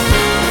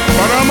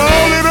 but I'm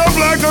all lit up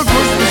like a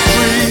Christmas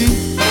tree.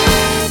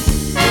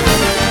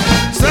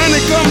 Santa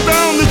come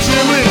down the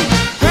chimney,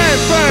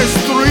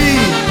 3:30.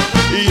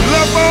 He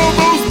left all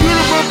those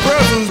beautiful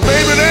presents,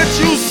 baby, that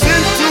you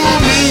sent to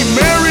me.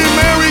 Merry,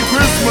 Merry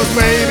Christmas,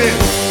 baby.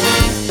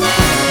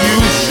 You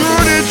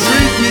sure did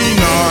treat me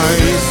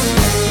nice.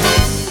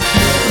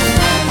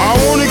 I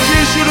wanna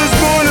kiss you this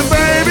morning,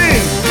 baby.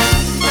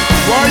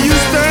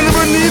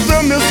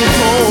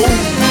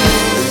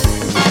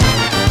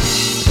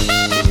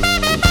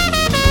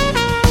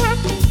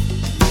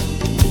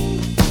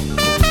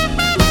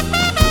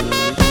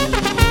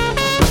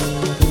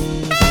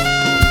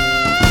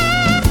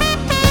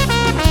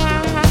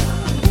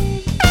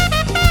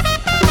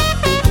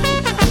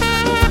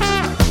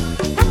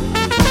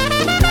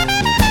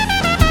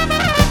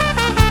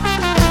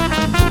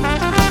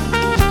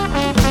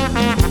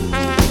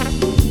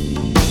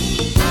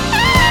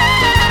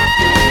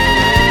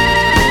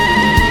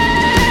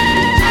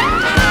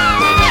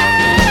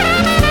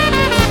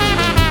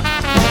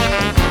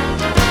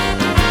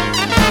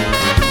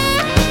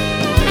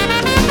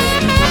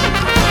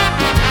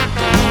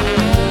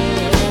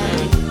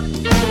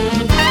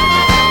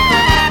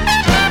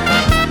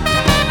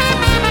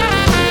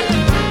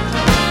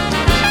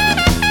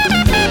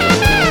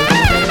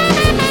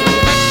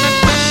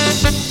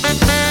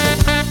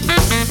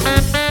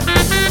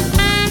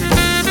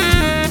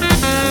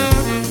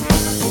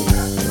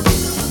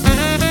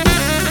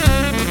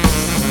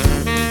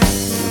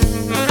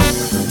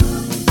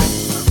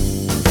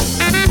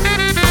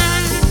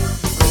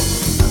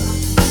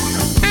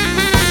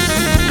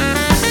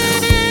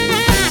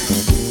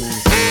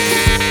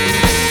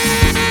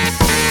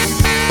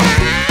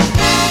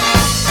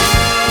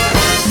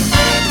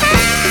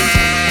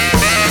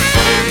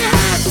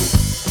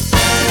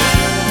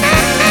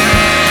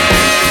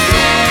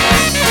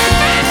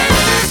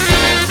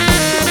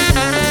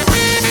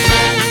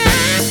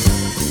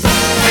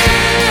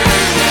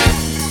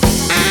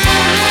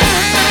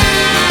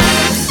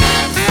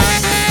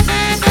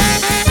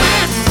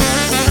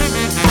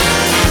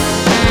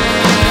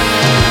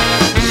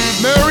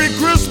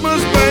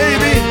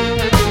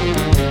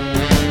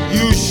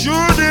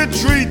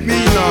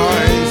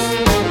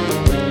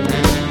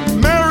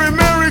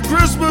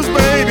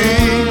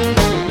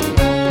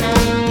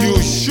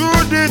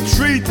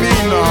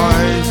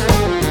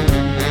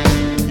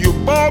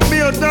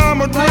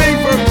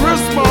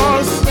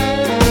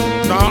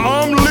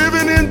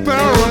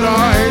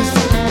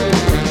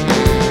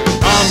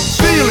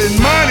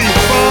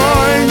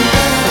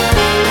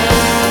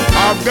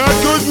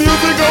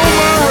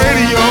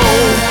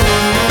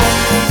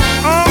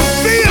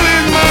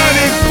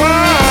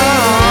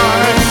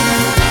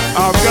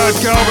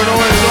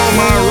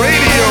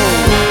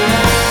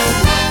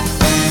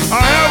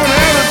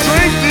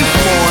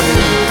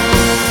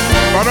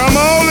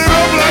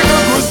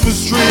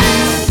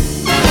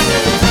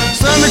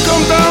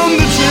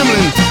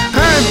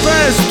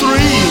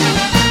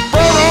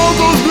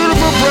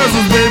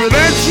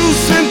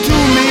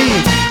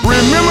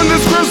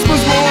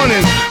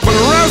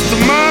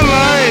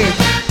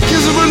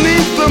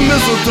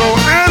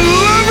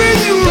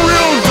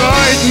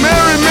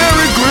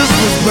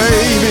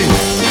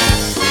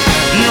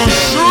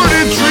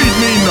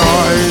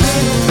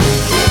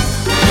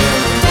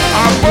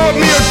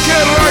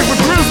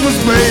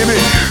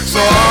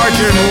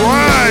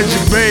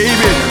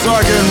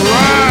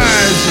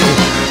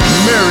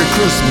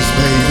 Christmas,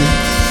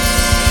 baby.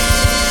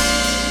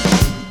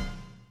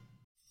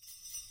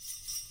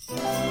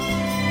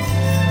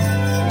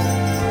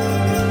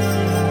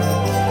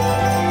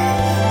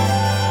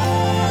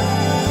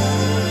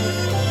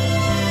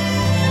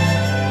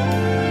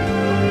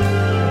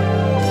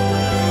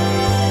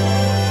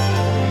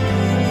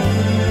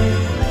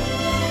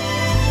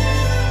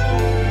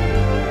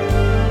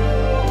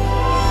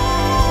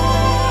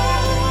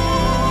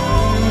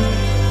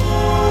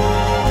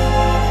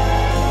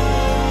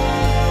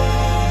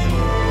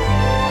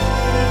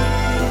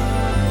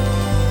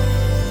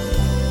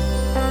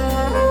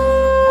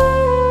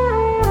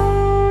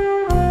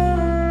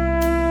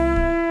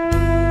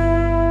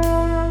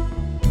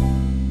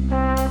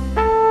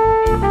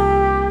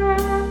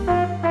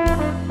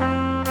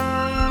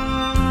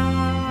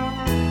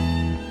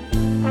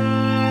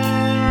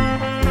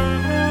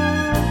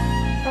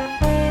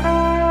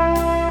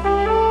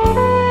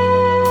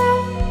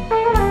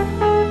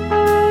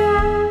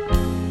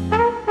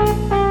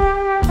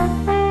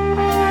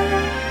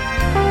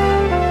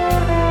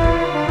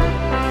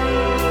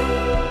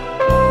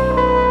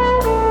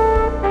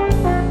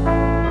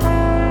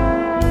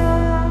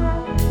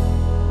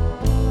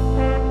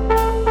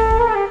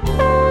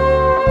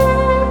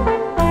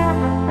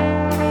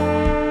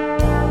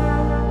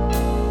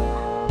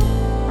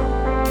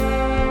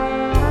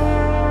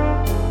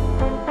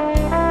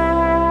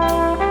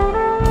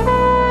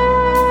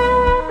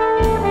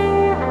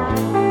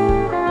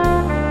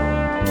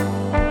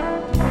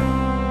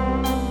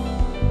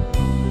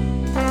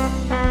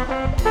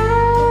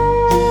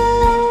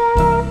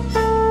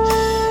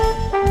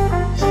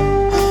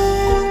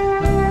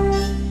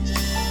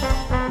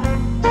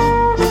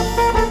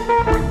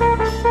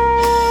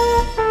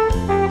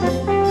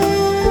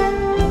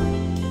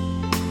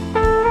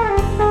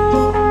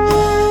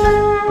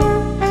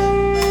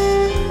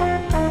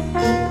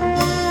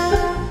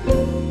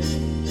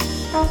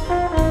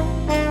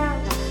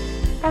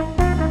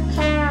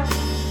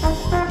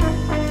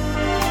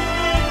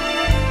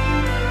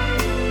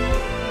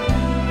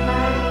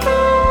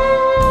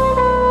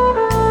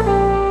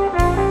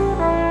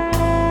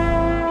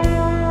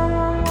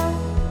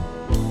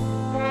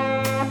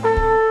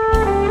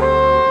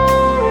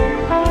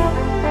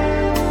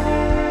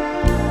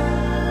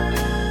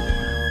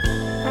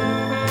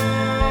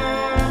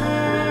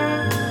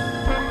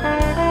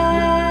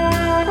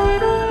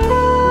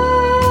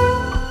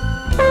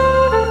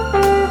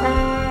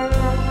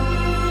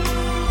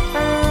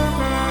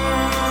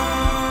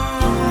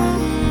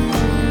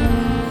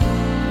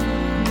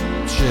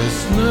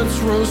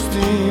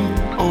 roasting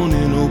on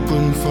an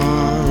open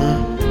fire.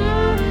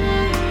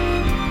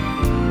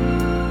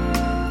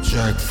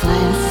 Jack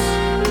Frost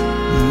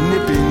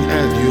nipping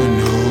at your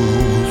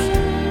nose.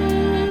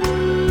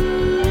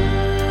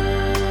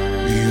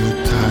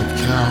 Yuletide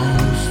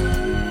carols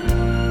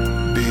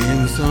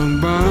being sung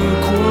by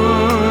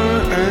choir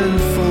and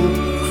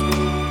folks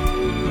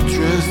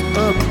dressed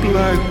up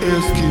like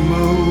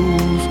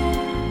Eskimos.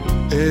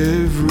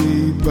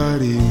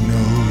 Everybody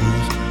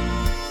knows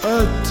a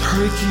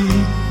turkey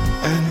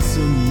and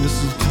some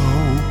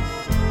mistletoe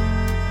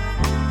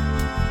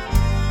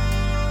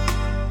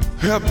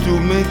help to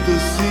make the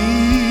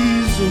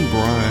season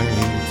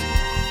bright.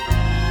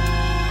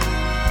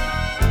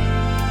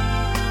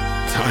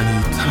 Tiny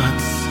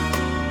tots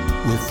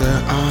with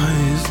their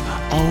eyes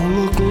all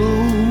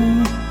aglow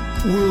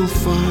will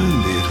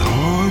find it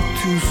hard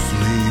to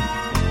sleep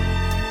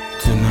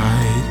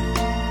tonight.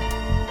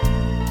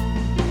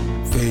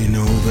 They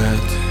know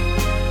that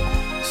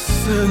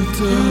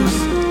Santa's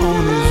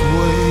on his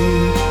way.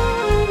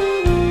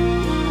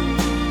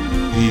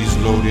 He's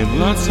loaded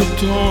lots of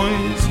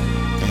toys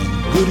and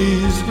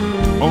goodies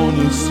on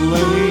his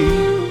sleigh.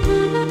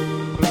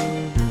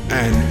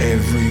 And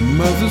every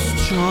mother's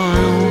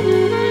child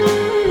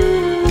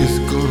is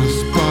gonna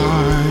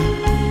spy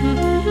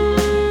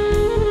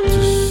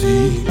to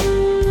see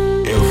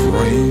if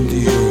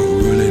reindeer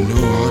really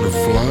know how to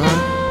fly.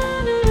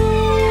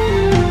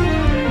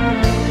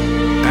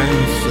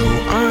 And so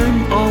I'm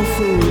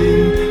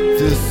offering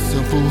this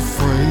simple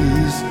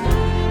phrase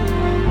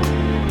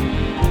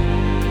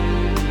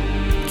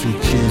to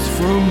kids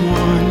from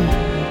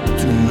 1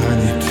 to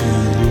 92.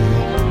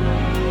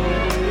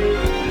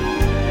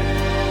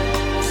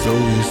 So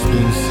it's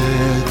been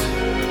said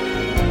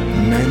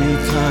many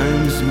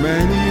times,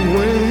 many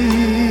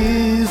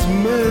ways.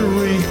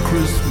 Merry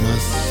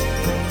Christmas,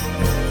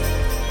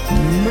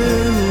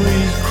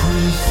 Merry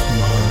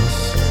Christmas,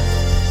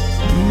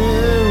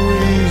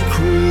 Merry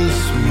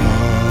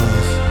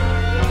Christmas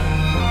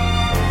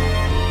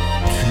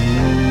to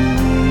you.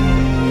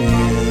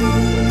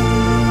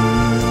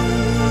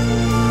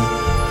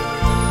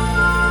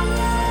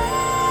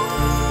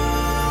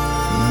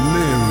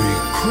 Merry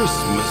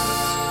Christmas,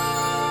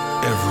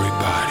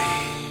 everybody.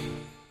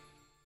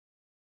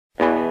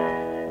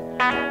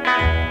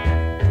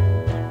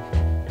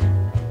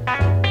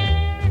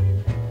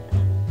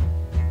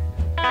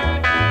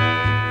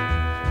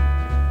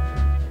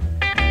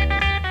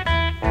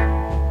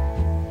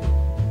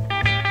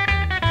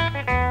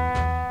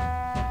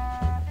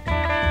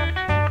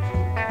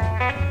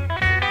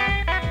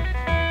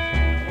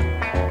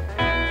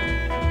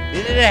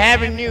 a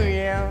happy new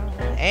year,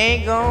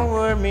 ain't gonna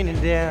worry me to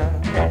death.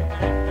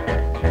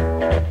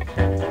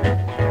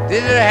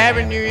 This is a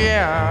happy new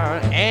year,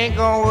 ain't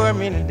gonna worry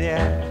me to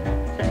death.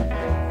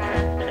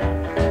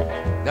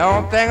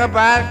 Don't think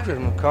about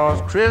Christmas, cause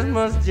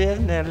Christmas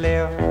just never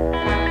left.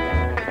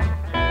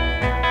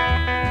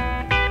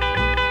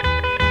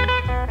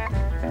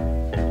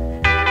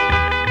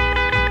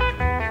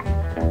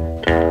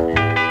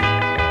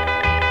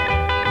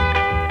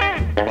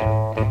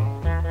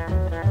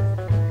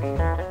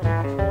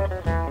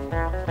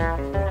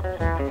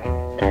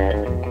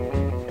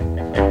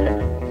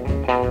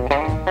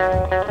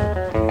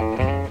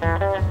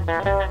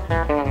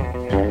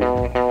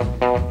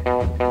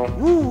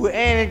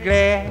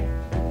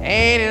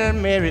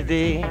 Merry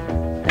day.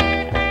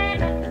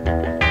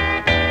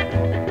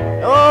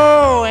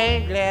 Oh,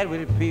 ain't glad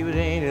with the people,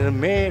 ain't it a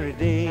merry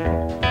day.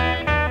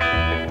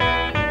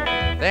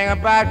 Think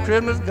about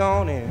Christmas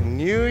gone and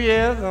New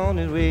Year's on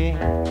his way.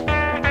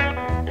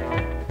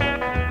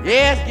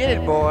 Yes, get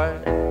it, boy.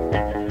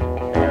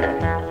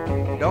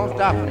 Don't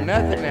stop for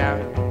nothing now.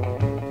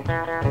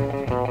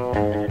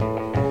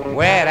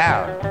 Wear it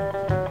out.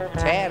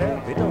 Tear it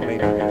up, it don't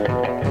make no difference.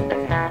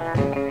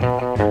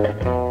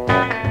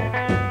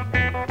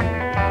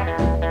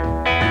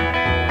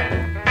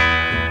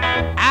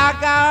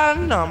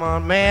 Number,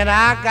 man,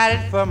 I got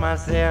it for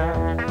myself.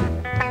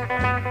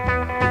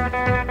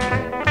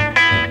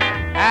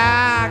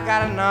 I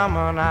got a number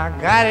and I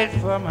got it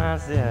for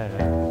myself.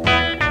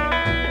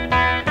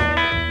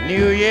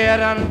 New Year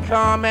done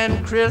come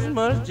and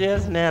Christmas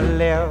just never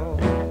left.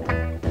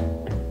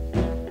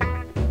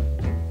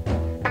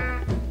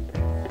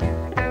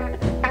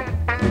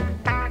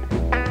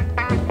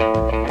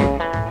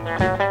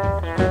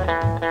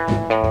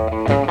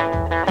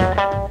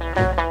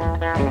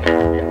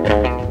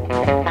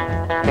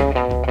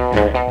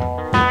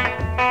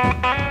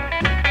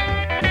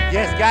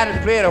 Got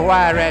to play the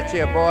wire right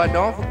here, boy.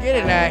 Don't forget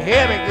it now.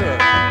 Hear me good.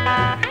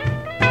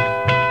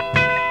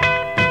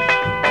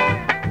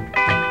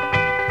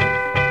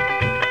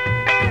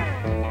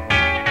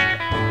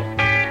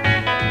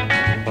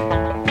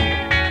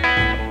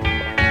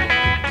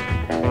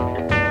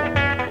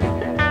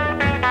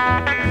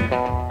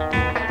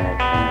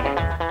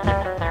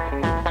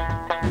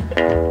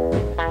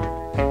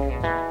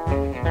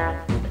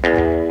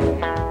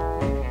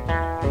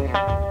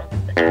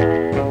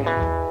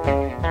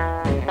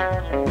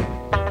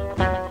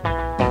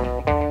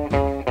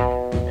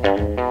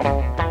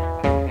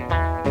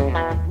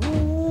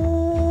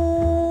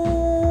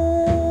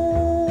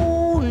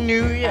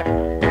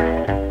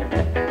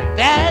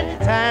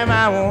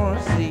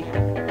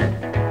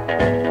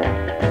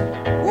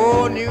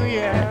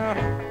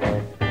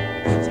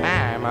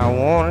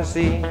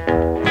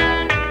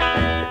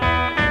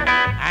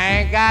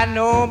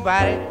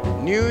 Nobody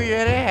New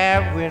Year to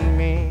have with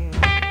me.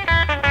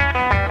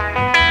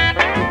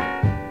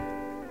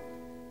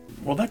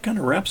 Well, that kind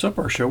of wraps up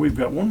our show. We've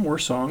got one more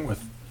song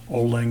with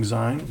Auld Lang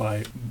Syne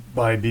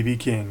by B.B.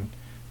 King.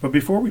 But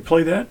before we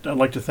play that, I'd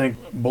like to thank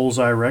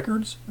Bullseye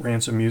Records,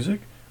 Ransom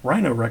Music,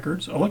 Rhino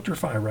Records,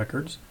 Electrify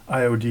Records,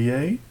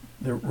 IODA,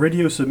 the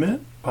Radio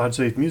Submit,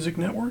 Podsafe Music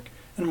Network,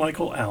 and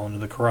Michael Allen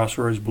of the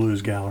Crossroads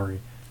Blues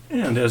Gallery.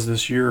 And as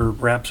this year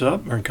wraps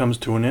up and comes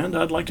to an end,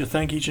 I'd like to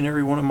thank each and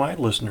every one of my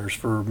listeners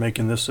for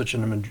making this such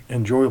an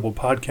enjoyable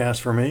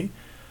podcast for me.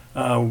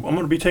 I'm going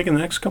to be taking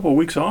the next couple of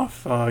weeks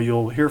off.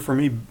 You'll hear from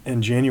me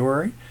in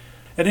January.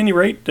 At any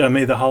rate,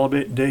 may the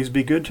holidays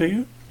be good to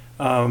you.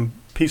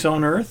 Peace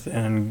on earth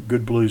and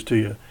good blues to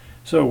you.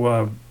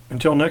 So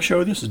until next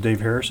show, this is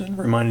Dave Harrison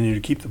reminding you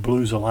to keep the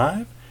blues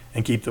alive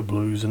and keep the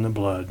blues in the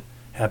blood.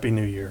 Happy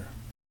New Year.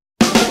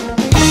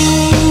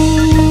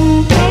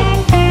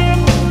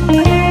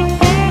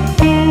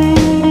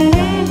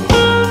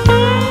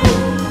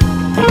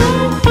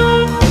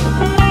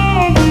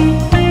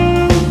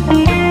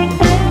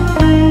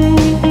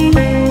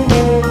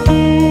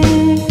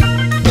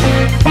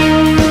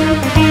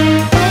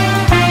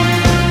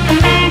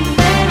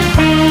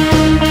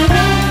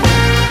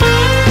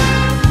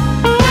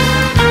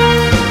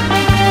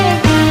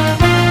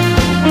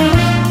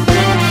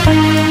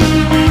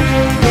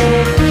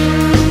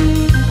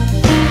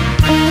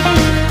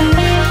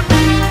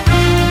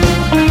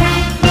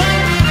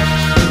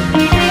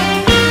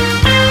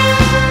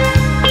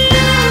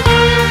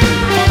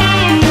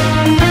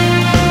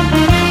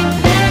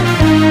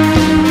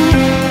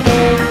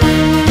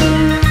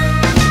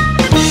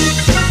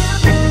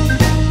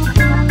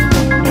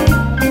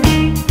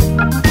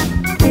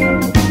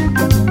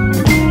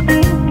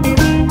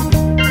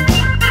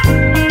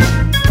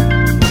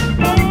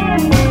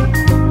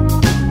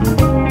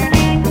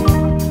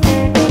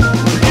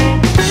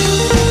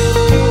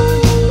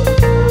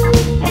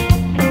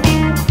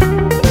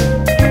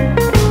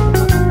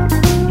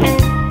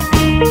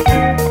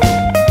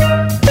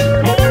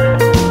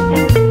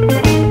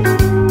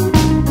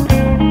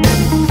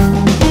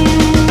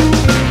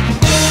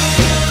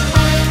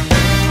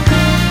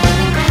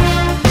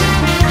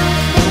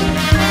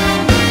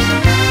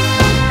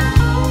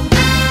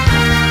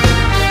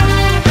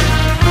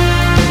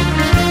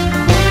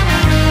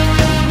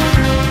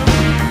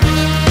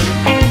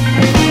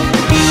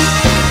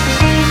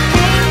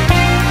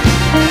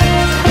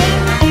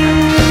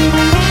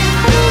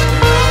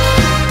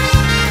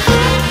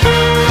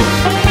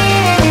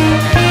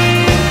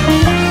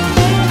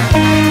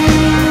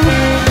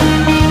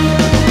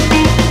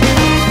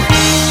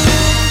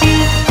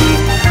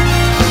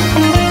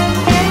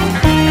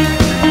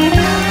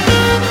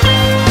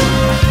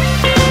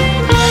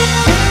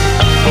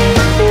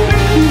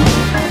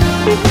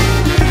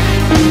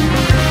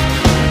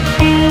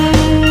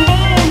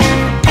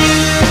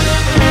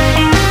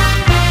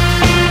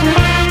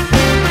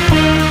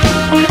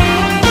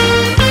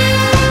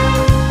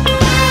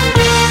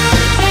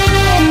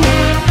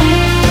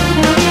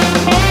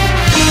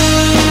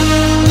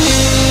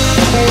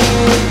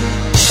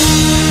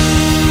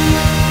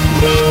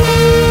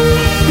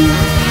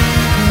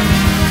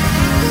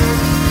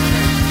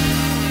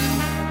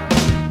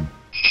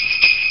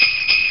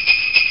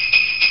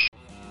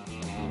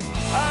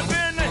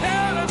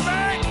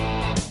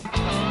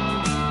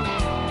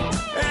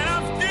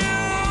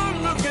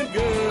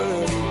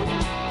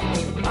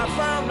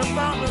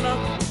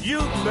 you,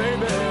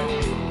 baby.